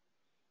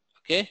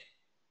 Okay,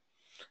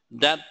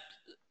 that.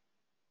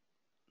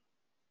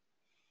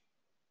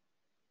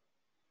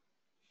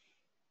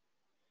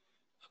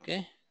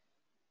 Okay,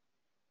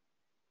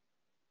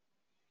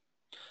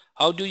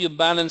 how do you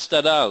balance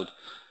that out?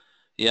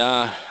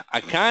 Yeah,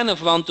 I kind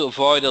of want to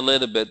avoid a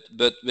little bit,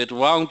 but with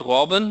round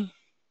robin,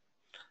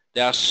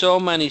 there are so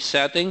many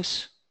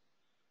settings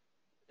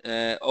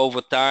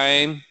over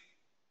time.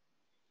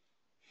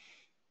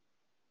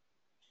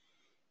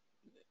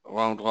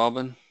 Round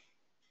robin.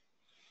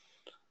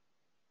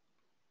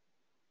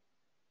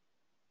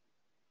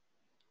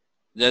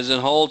 There's a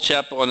whole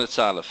chapter on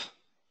itself.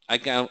 I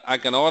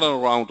can order a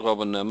round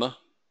robin number.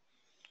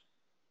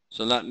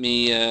 So let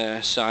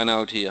me sign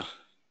out here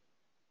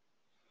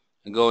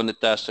and go in the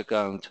test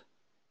account.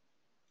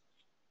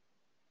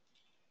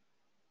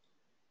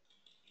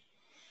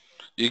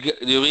 You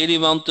really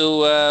want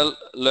to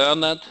learn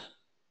that?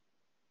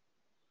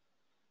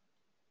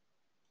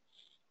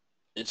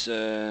 It's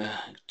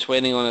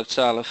training on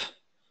itself.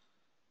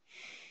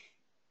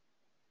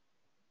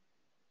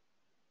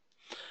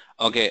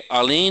 Okay,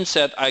 Arlene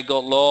said I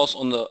got lost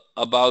on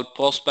about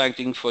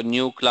prospecting for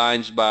new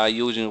clients by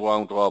using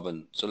round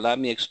robin. So let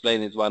me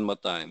explain it one more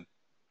time.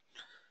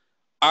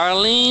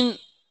 Arlene,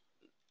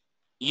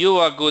 you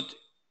are good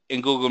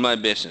in Google My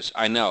Business,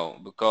 I know,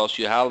 because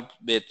you help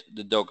with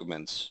the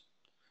documents.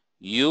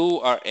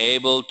 You are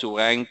able to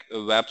rank a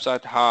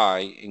website high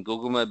in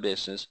Google My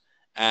Business,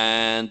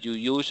 and you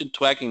use a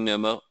tracking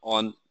number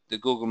on the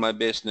Google My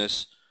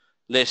Business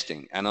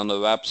listing and on the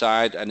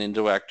website and in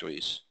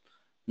directories.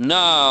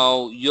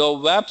 Now your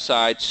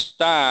website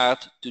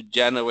starts to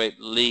generate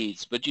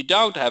leads, but you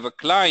don't have a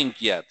client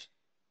yet.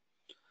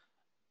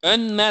 A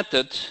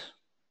method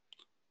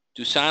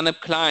to sign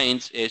up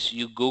clients is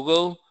you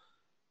Google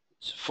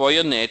for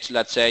your niche.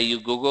 Let's say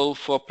you Google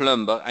for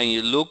plumber and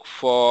you look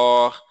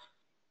for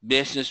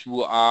business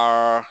who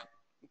are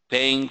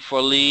paying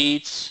for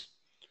leads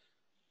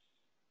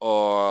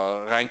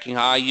or ranking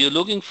high. You're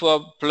looking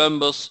for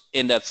plumbers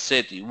in that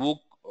city who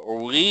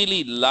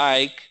really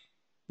like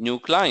new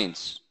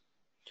clients.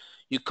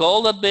 You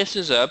call that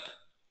business up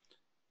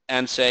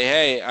and say,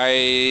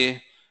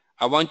 hey,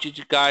 I want you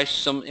to guys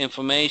some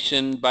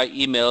information by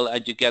email,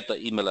 and you get the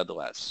email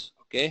address.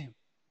 Okay?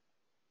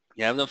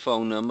 You have the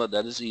phone number,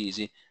 that is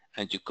easy,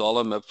 and you call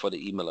them up for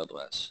the email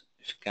address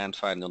if you can't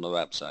find it on the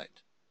website.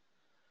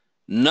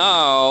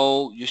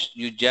 Now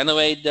you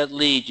generate that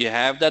lead. You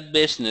have that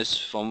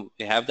business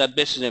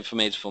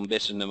information from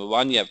business number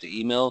 1. You have the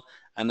email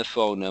and the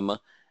phone number,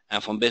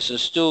 and from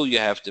business 2 you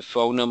have the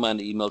phone number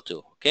and the email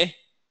too. Okay.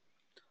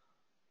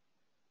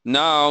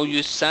 Now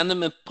you send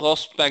them a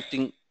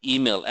prospecting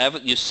email.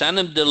 You send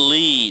them the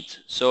lead.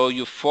 So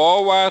you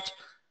forward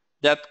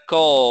that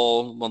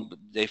call when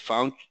they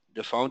found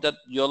that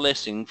you're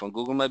listing from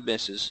Google My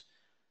Business,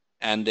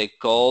 and they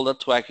call the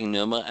tracking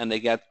number and they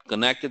get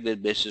connected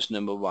with business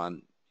number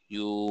 1.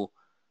 You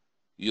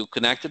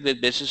connected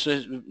with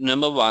business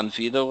number 1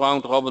 via the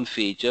round robin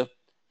feature,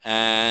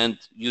 and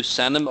you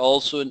send them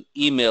also an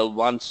email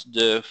once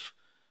the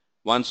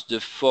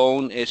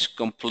phone is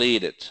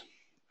completed.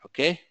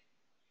 Okay.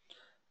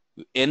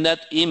 In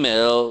that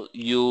email,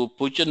 you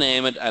put your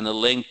name and a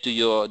link to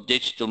your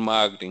digital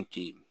marketing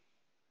team.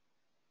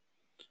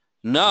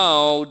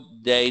 Now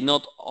they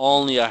not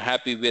only are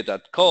happy with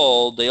that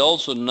call, they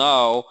also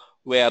know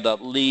where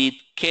that lead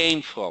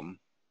came from.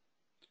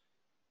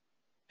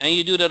 And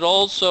you do that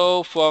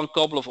also for a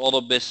couple of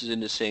other businesses in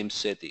the same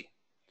city.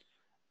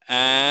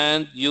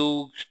 And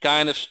you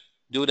kind of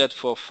do that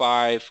for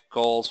 5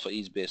 calls for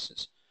each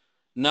business.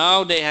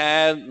 Now they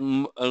have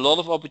a lot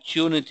of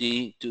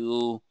opportunity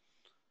to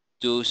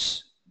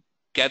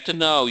get to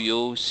know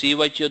you, see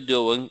what you're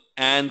doing,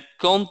 and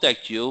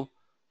contact you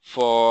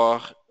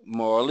for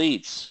more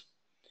leads.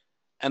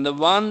 And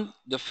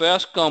the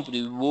first company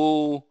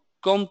who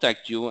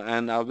contact you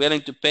and are willing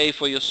to pay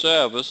for your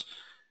service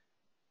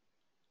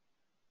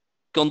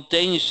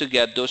continues to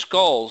get those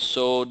calls.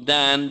 So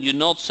then you're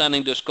not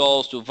sending those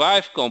calls to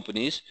 5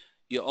 companies,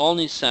 you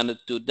only send it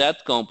to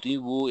that company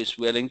who is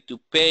willing to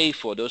pay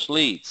for those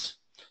leads.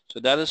 So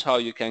that is how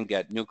you can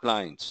get new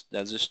clients.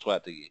 That's a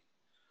strategy.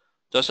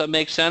 Does that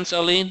make sense,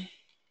 Arlene?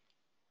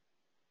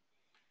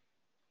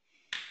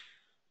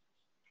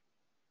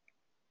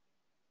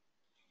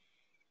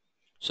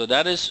 So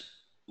that is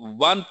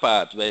one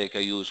part where you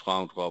can use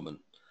round robin.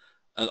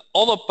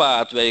 Another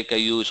part where you can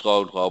use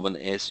round robin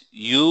is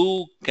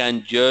you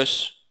can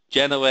just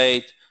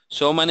generate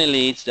so many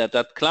leads that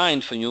that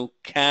client from you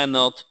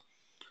cannot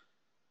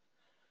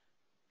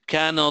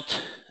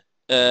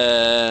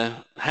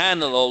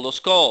handle all those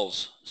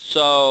calls.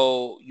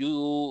 So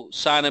you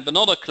sign up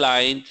another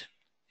client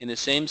in the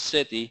same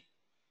city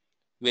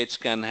which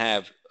can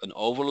have an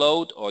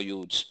overload, or you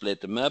would split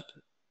them up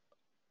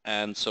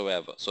and so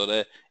ever.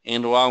 So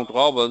in round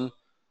robin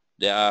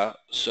there are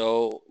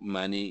so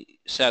many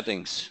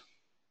settings.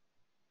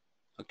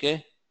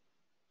 Okay,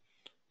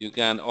 you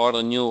can order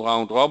a new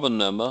round robin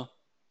number.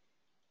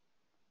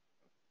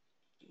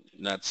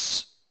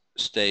 Let's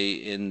stay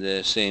in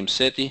the same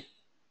city.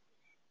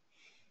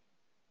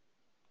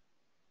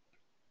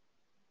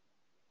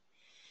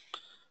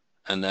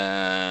 And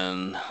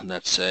then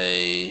let's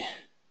say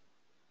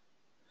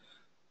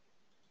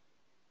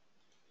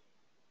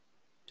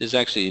this is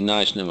actually a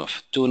nice number,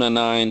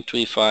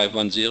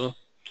 299-3510.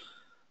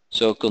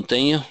 So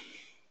continue.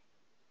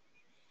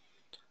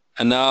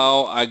 And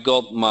now I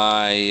got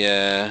my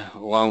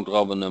round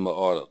robin number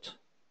ordered.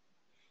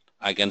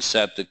 I can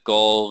set the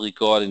call,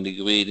 recording the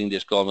greeting,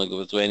 this calling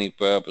for training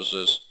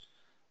purposes.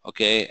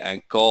 Okay,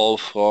 and call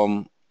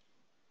from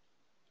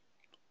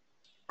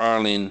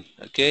Arlene,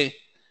 okay,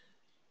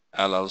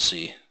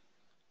 LLC.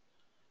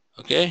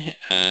 Okay,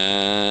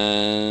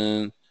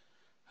 and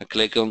I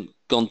click on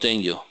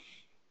continue.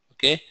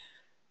 Okay,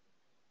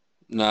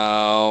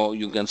 now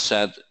you can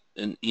set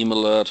an email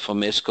alert for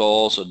missed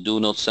calls or do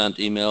not send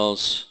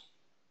emails.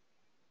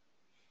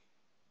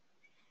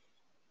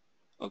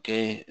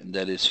 Okay,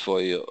 that is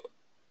for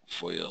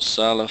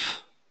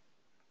yourself.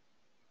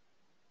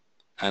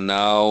 And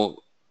now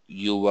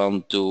you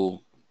want to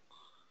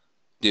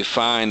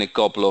define a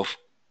couple of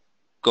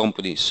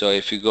companies. So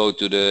if you go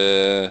to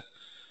the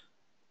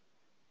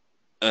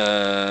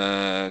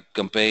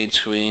campaign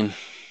screen,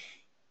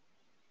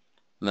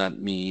 let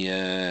me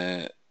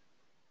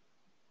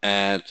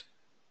add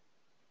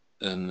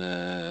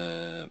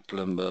a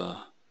plumber.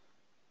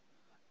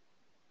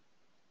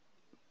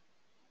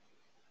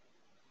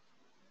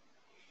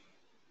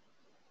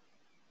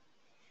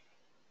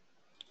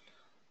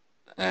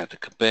 Add the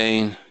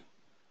campaign,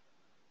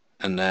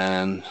 and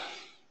then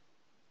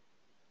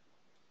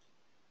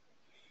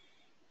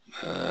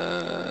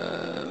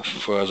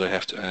first I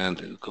have to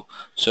add.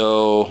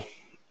 So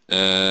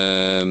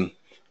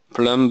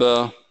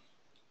plumber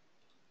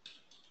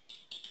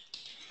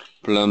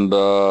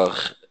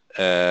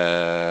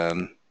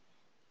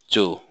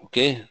 2.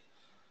 Okay,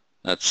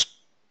 let's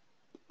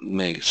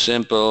make it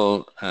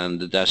simple, and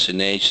the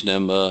destination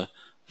number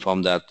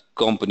from that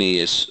company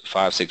is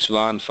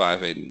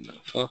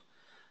 561-5894.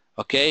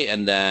 Okay,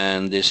 and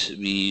then this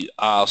we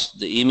ask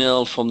the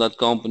email from that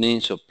company,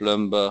 so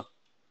plumber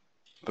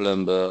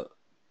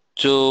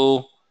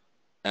 2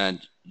 at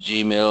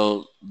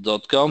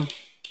gmail.com,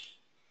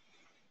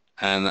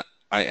 and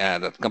I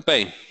add that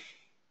campaign.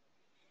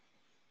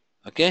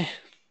 Okay,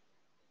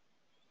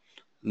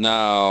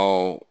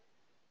 now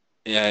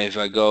if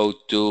I go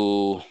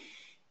to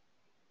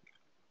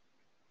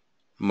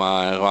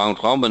my round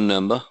robin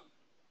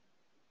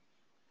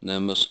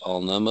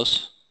all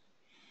numbers,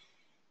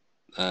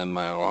 and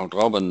my round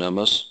robin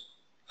numbers,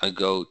 I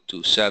go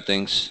to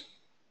settings,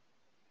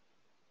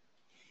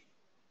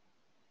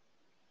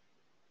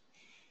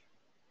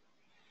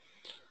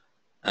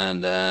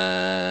 and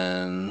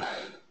then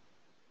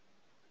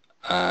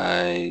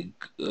I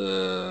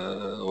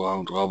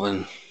round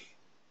robin.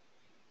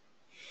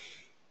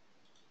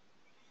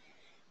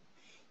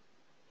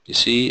 You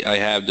see, I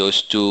have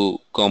those two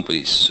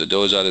companies, so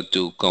those are the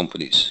two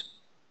companies.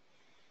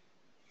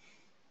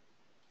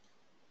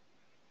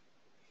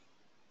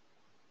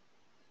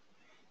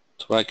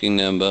 Tracking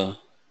number,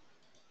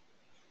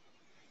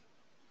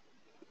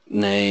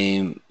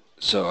 name,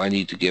 so I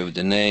need to give it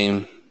the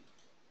name.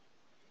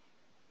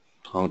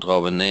 Round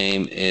robin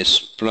name is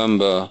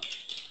plumber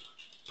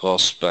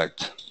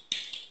prospect.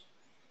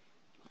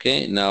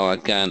 Okay, now I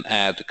can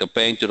add the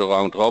campaign to the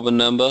round robin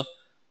number,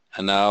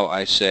 and now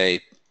I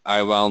say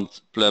I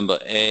want plumber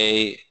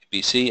A,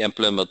 B, C, and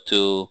plumber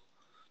 2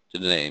 to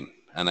the name,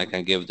 and I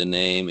can give the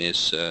name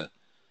is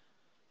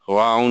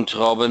round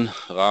robin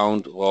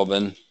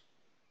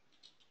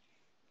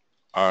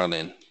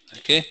Arlene.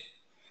 Okay,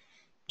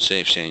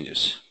 save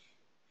changes.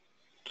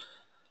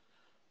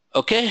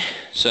 Okay,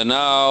 so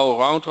now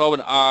round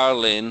robin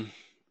Arlene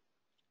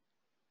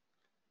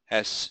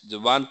has the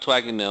one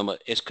tracking number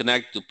is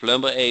connected to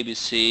plumber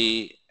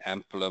ABC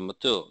and plumber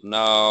 2.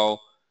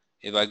 Now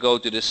if I go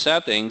to the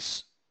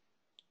settings,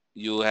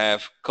 you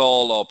have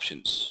call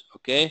options.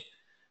 Okay,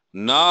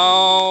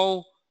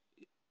 now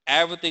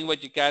everything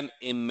what you can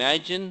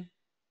imagine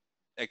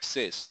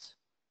exists.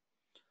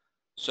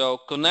 So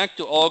connect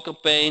to all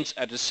campaigns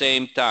at the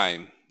same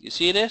time. You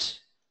see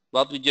this?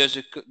 What we just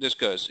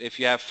discussed. If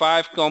you have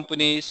 5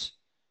 companies,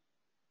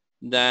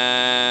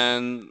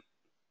 then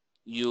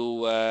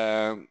you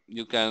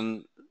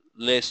can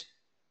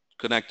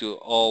connect to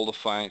all the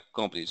 5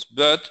 companies.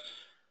 But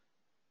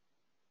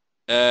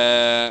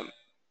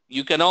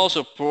you can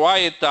also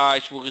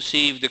prioritize who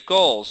receive the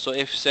call. So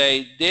if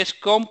say this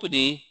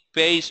company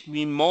pays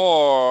me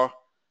more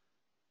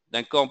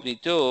than company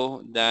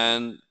 2,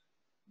 then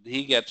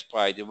he gets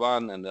priority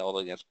 1 and the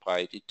other gets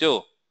priority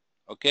 2.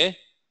 Okay?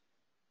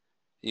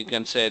 You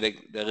can say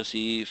they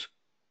receive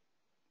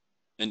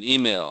an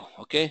email.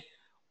 Okay?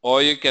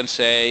 Or you can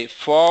say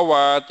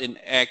forward in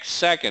X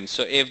seconds.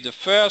 So if the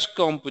first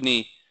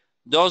company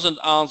doesn't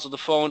answer the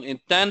phone in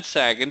 10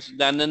 seconds,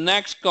 then the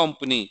next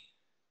company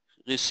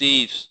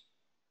receives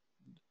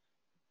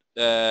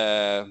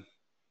the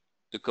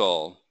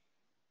call.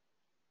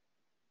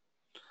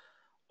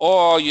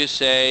 Or you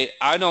say,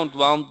 I don't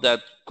want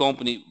that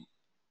company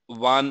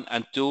 1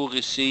 and 2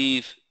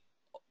 receive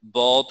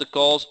both the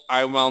calls.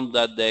 I want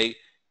that they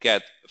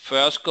get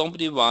first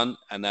company 1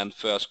 and then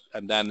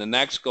the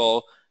next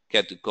call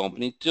get to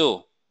company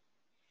 2.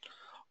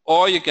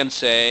 Or you can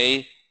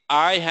say,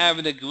 I have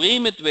an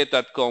agreement with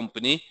that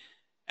company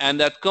and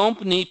that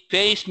company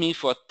pays me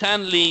for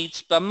 10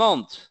 leads per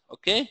month.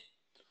 Okay?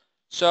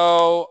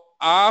 So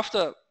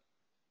after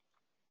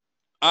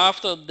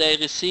they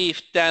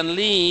receive 10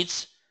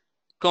 leads,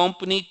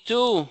 company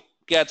 2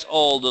 gets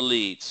all the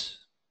leads.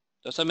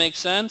 Does that make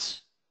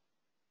sense?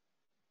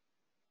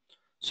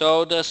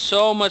 So there's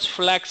so much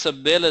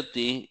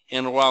flexibility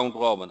in round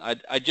robin.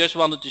 I just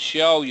wanted to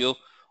show you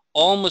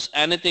almost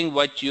anything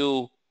what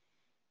you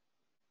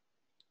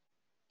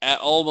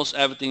almost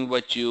everything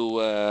what you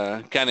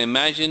can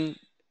imagine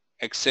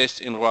exists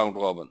in round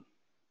robin.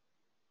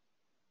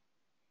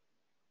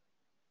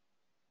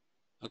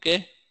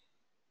 Okay?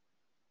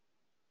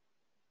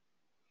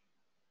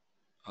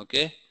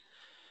 Okay?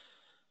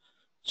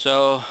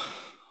 So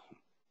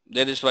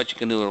that is what you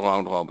can do in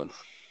round robin.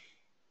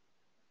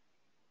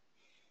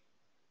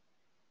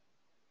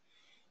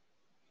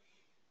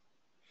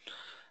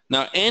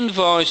 Now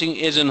invoicing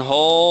is a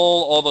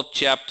whole other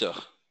chapter.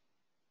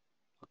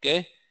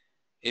 Okay?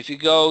 If you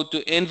go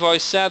to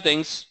invoice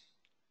settings,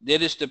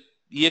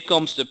 here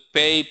comes the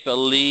pay per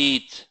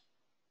lead.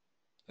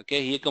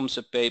 Okay, here comes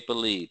the pay per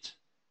lead.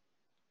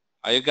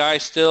 Are you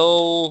guys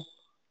still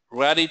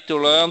ready to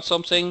learn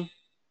something?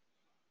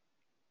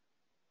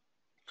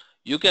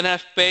 You can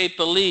have pay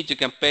per lead, you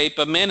can pay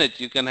per minute,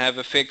 you can have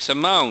a fixed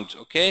amount,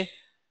 okay?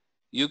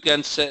 You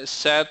can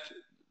set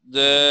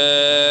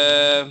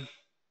the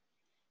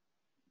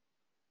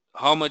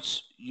how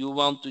much you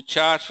want to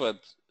charge for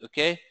it,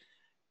 okay?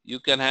 You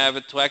can have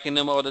a tracking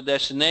number or the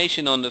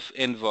destination on the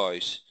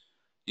invoice.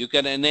 You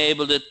can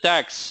enable the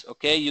tax,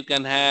 okay? You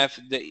can have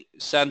the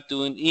sent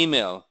to an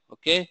email,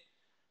 okay?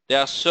 There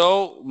are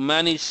so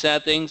many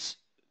settings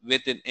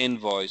within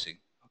invoicing,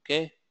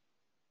 okay?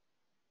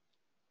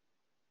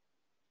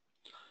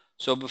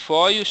 So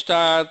before you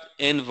start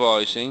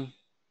invoicing,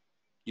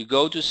 you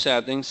go to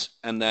settings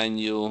and then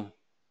you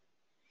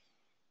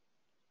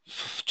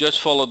just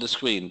follow the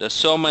screen. There's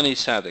so many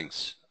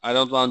settings. I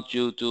don't want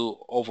you to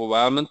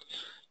overwhelm it.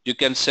 You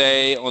can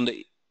say on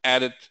the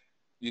edit,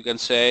 you can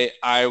say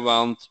I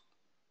want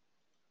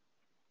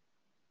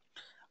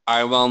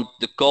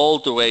the call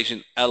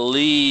duration at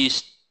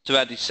least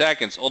 20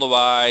 seconds.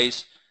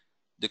 Otherwise,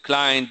 the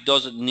client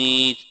doesn't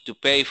need to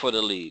pay for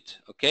the lead.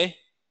 Okay?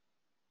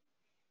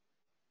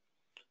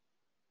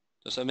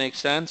 Does that make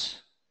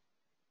sense?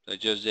 I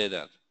just did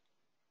that.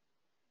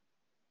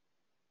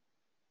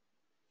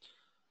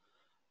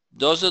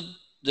 Does it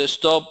the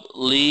stop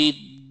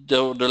lead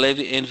the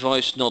delivery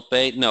invoice not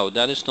paid? No,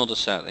 that is not a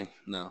setting.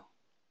 No.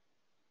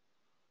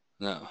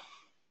 No.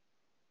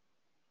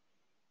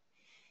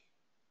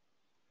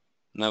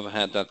 Never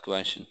had that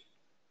question.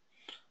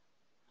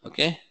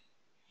 Okay?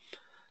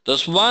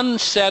 There's one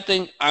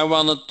setting I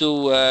wanted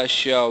to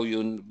show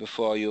you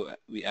before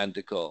we end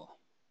the call.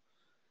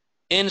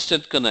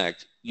 Instant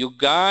Connect. You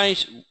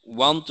guys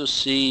want to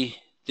see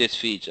this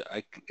feature.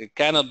 I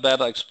cannot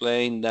better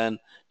explain than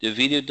the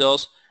video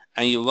does,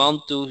 and you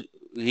want to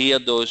hear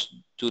those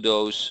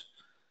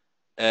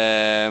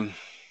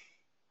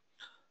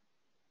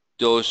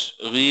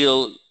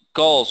real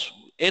calls.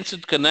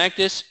 Instant Connect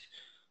is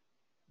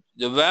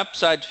the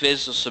website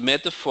visitor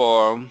submit the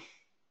form,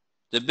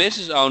 the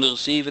business owner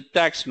receive a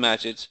text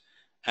message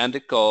and the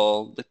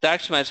call. The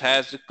text message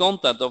has the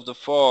content of the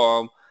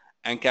form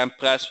and can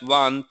press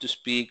 1 to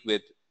speak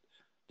with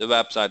the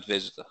website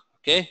visitor.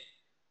 Okay?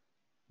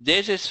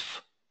 This is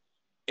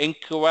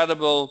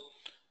incredible,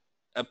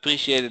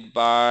 appreciated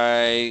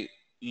by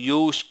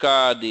used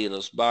car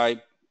dealers,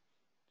 by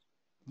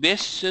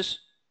businesses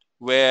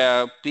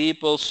where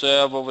people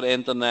surf over the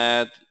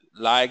internet,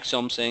 like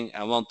something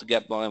and want to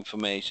get more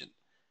information.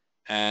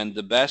 And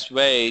the best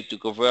way to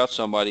convert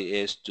somebody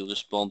is to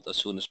respond as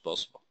soon as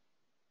possible.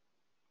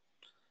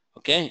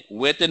 Okay,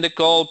 within the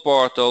call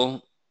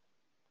portal,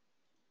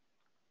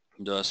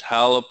 there's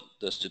help,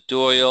 there's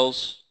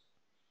tutorials.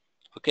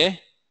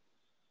 Okay,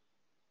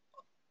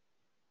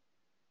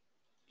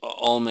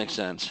 all makes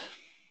sense.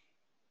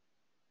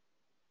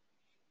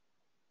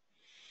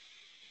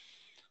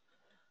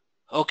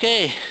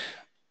 Okay,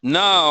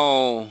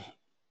 now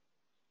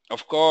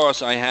of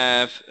course, I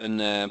have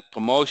a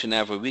promotion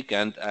every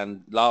weekend,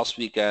 and last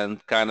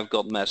weekend kind of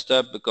got messed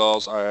up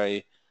because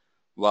I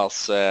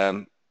was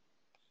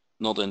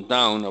not in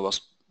town. I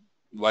was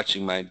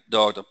watching my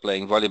daughter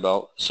playing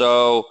volleyball.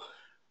 So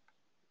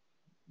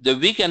the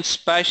weekend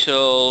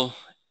special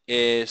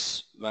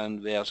is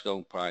when we are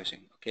going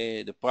pricing.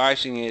 Okay, the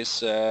pricing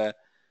is $1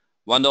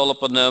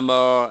 per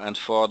number and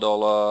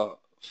 $4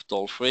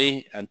 toll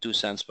free and 2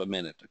 cents per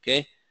minute.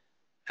 Okay,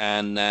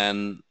 and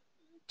then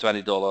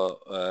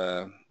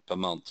 $20 per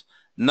month.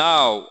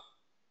 Now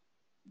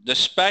the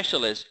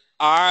special is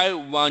I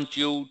want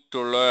you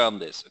to learn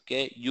this.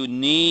 Okay, you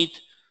need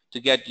to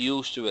get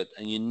used to it,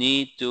 and you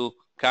need to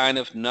kind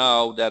of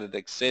know that it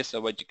exists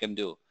and what you can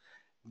do.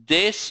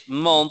 This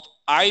month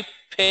I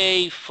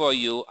pay for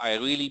you, I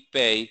really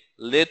pay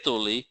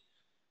literally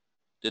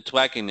the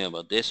tracking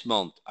number this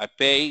month. I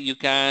pay, you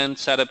can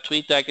set up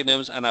 3 tracking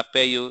numbers and I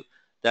pay you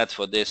that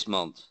for this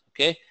month.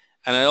 Okay,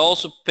 and I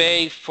also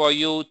pay for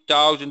you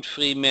 1,000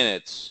 free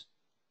minutes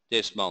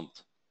this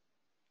month.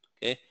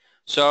 Okay,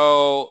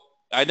 so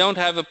I don't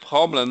have a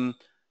problem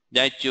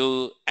that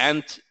you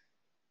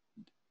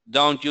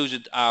don't use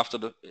it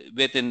after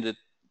within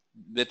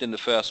the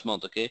first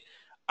month. Okay,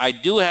 I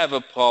do have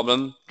a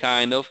problem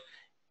kind of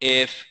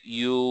if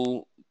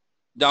you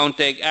don't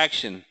take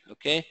action.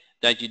 Okay,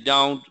 that you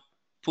don't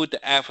put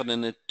the effort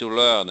in it to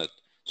learn it.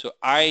 So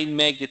I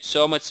make it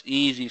so much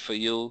easy for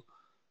you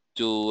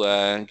to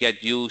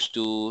get used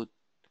to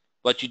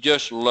what you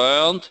just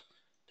learned,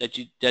 that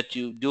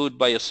you do it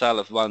by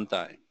yourself one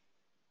time.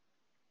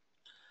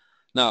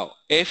 Now,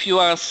 if you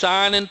are a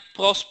silent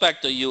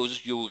prospector user,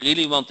 you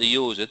really want to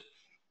use it.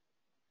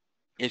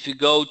 If you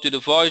go to the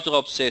voice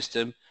drop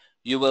system,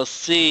 you will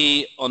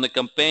see on the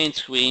campaign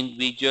screen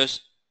we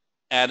just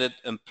added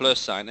a plus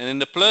sign. And in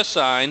the plus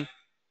sign,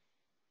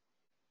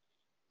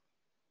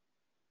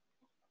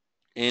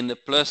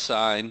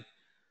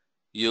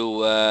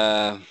 you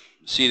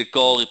see the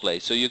call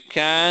replay. So you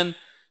can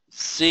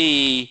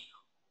see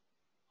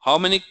how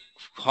many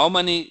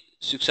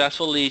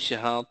successful leads you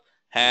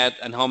had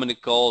and how many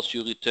calls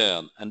you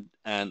return.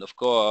 And of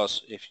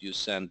course, if you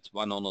send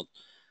 100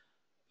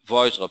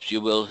 voice drops,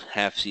 you will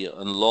have here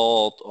a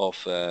lot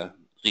of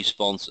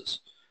responses.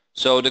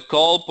 So the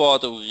call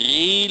portal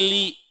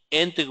really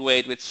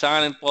integrate with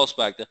Silent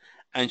Prospector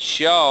and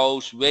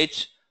shows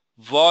which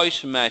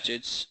voice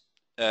message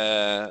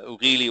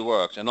really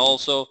works. And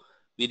also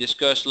we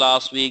discussed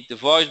last week the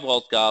voice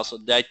broadcaster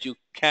that you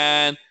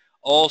can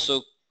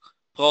also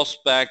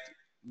prospect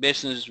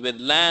businesses with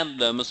land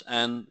numbers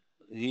and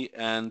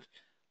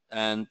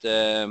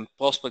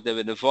prospect them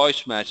with a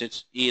voice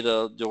message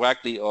either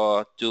directly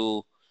or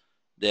to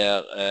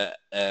their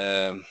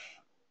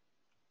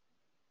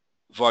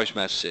voice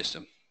message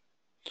system,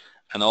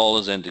 and all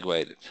is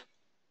integrated.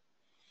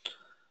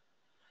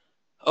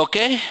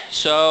 Okay,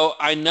 so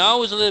I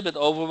know it's a little bit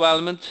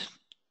overwhelming.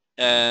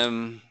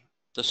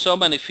 There's so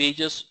many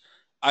features.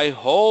 I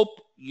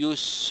hope you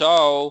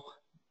saw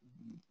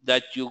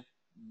that you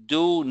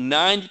do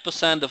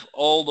 90% of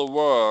all the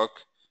work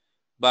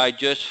by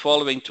just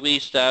following 3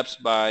 steps,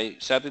 by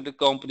setting the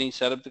company,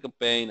 set up the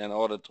campaign, and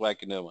order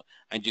tracking number.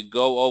 And you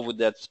go over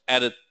that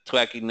edit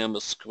tracking number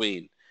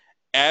screen.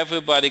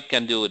 Everybody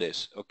can do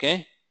this,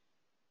 okay?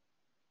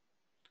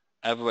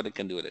 Everybody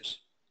can do this.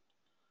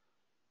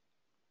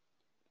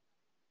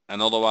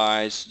 And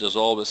otherwise, there's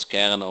always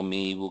Karen or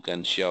me who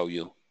can show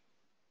you.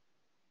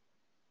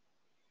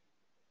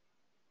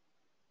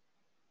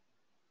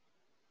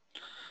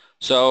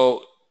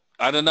 So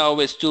I don't know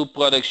which 2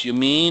 products you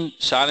mean.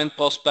 Silent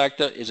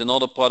Prospector is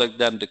another product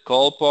than the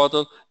Call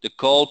Portal. The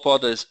Call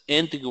Portal is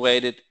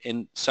integrated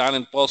in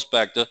Silent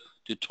Prospector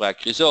to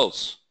track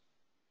results.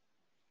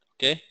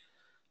 Okay,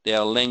 they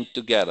are linked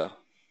together.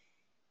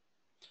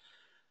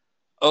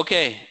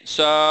 Okay,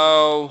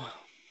 so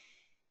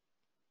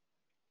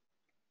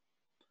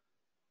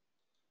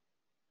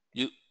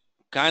you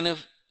kind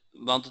of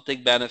want to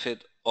take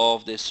benefit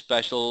of this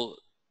special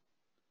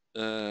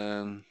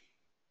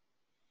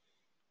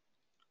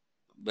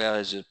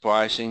where is it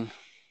pricing?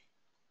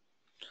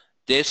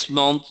 This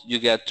month you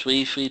get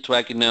 3 free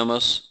tracking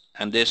numbers,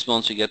 and this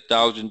month you get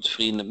 1,000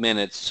 free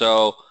minutes.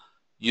 So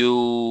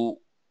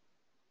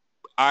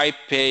I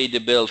pay the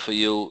bill for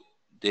you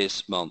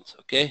this month,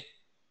 okay?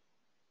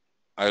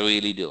 I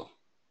really do.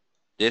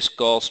 This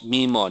costs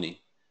me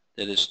money.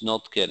 That is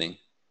not kidding.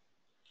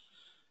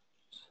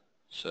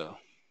 So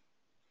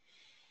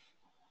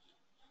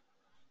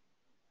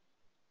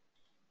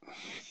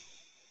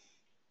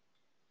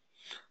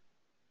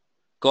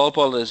Call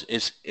Portal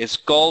is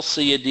called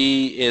CAD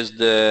is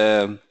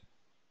the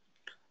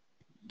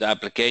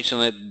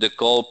application. The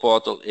Call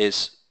Portal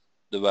is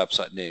the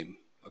website name.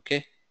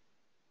 Okay.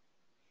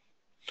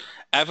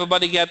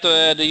 Everybody get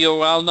the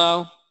URL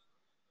now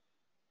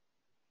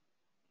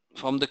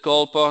from the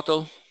Call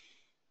Portal?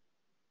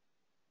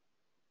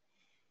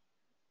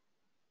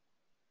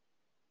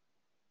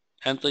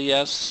 Enter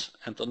yes,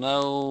 enter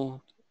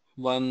no.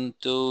 1,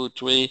 2,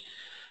 3.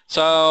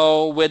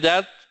 So with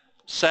that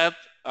said,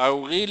 I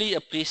really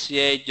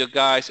appreciate your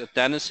guys'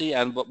 attendance,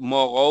 and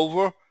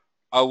moreover,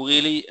 I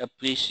really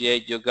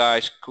appreciate your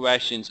guys'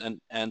 questions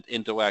and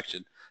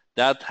interaction.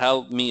 That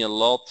helped me a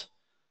lot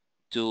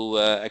to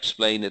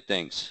explain the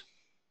things.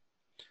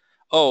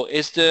 Oh,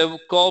 is the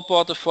call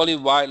portfolio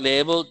white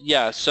labeled?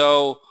 Yeah,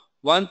 so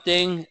one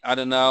thing, I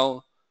don't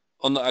know,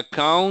 on the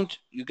account,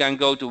 you can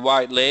go to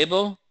white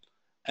label,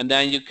 and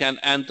then you can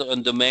enter a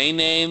domain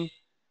name,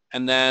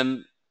 and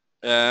then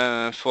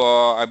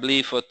for, I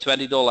believe, for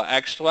 $20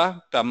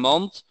 extra per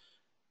month,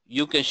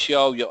 you can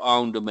show your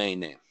own domain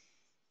name.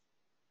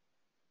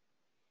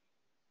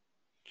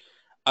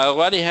 I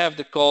already have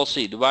the call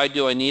sheet. Why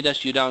do I need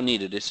this? You don't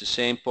need it. It's the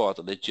same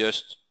portal. It's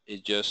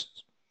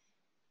just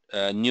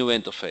a new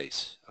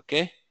interface.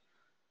 Okay?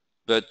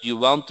 But you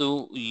want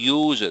to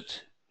use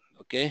it.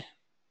 Okay?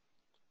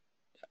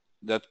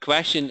 That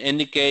question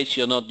indicates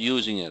you're not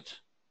using it.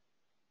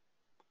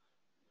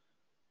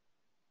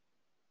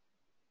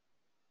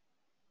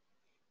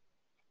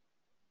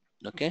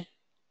 Okay?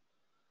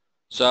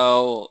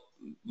 So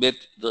with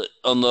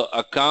on the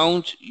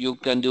account, you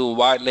can do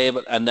white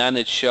label, and then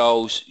it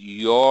shows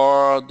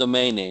your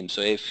domain name.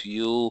 So if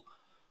you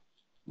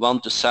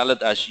want to sell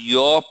it as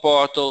your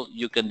portal,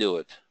 you can do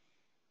it.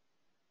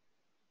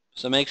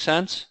 Does that make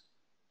sense?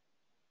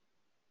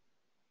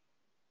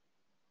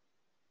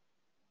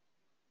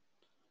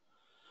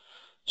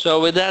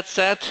 So with that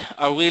said,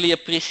 I really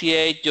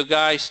appreciate your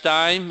guys'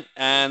 time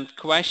and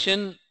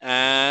question,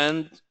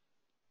 and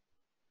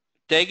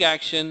take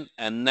action.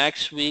 And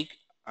next week,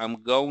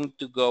 I'm going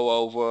to go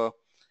over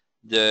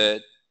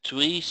the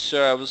 3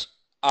 services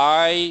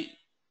I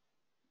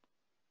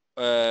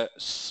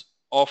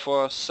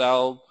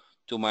sell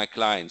to my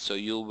clients, so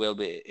you will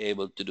be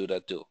able to do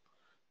that too.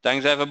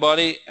 Thanks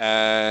everybody,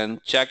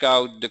 and check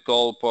out the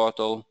call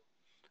portal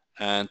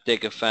and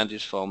take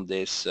advantage from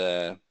this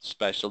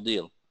special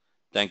deal.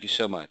 Thank you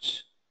so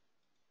much.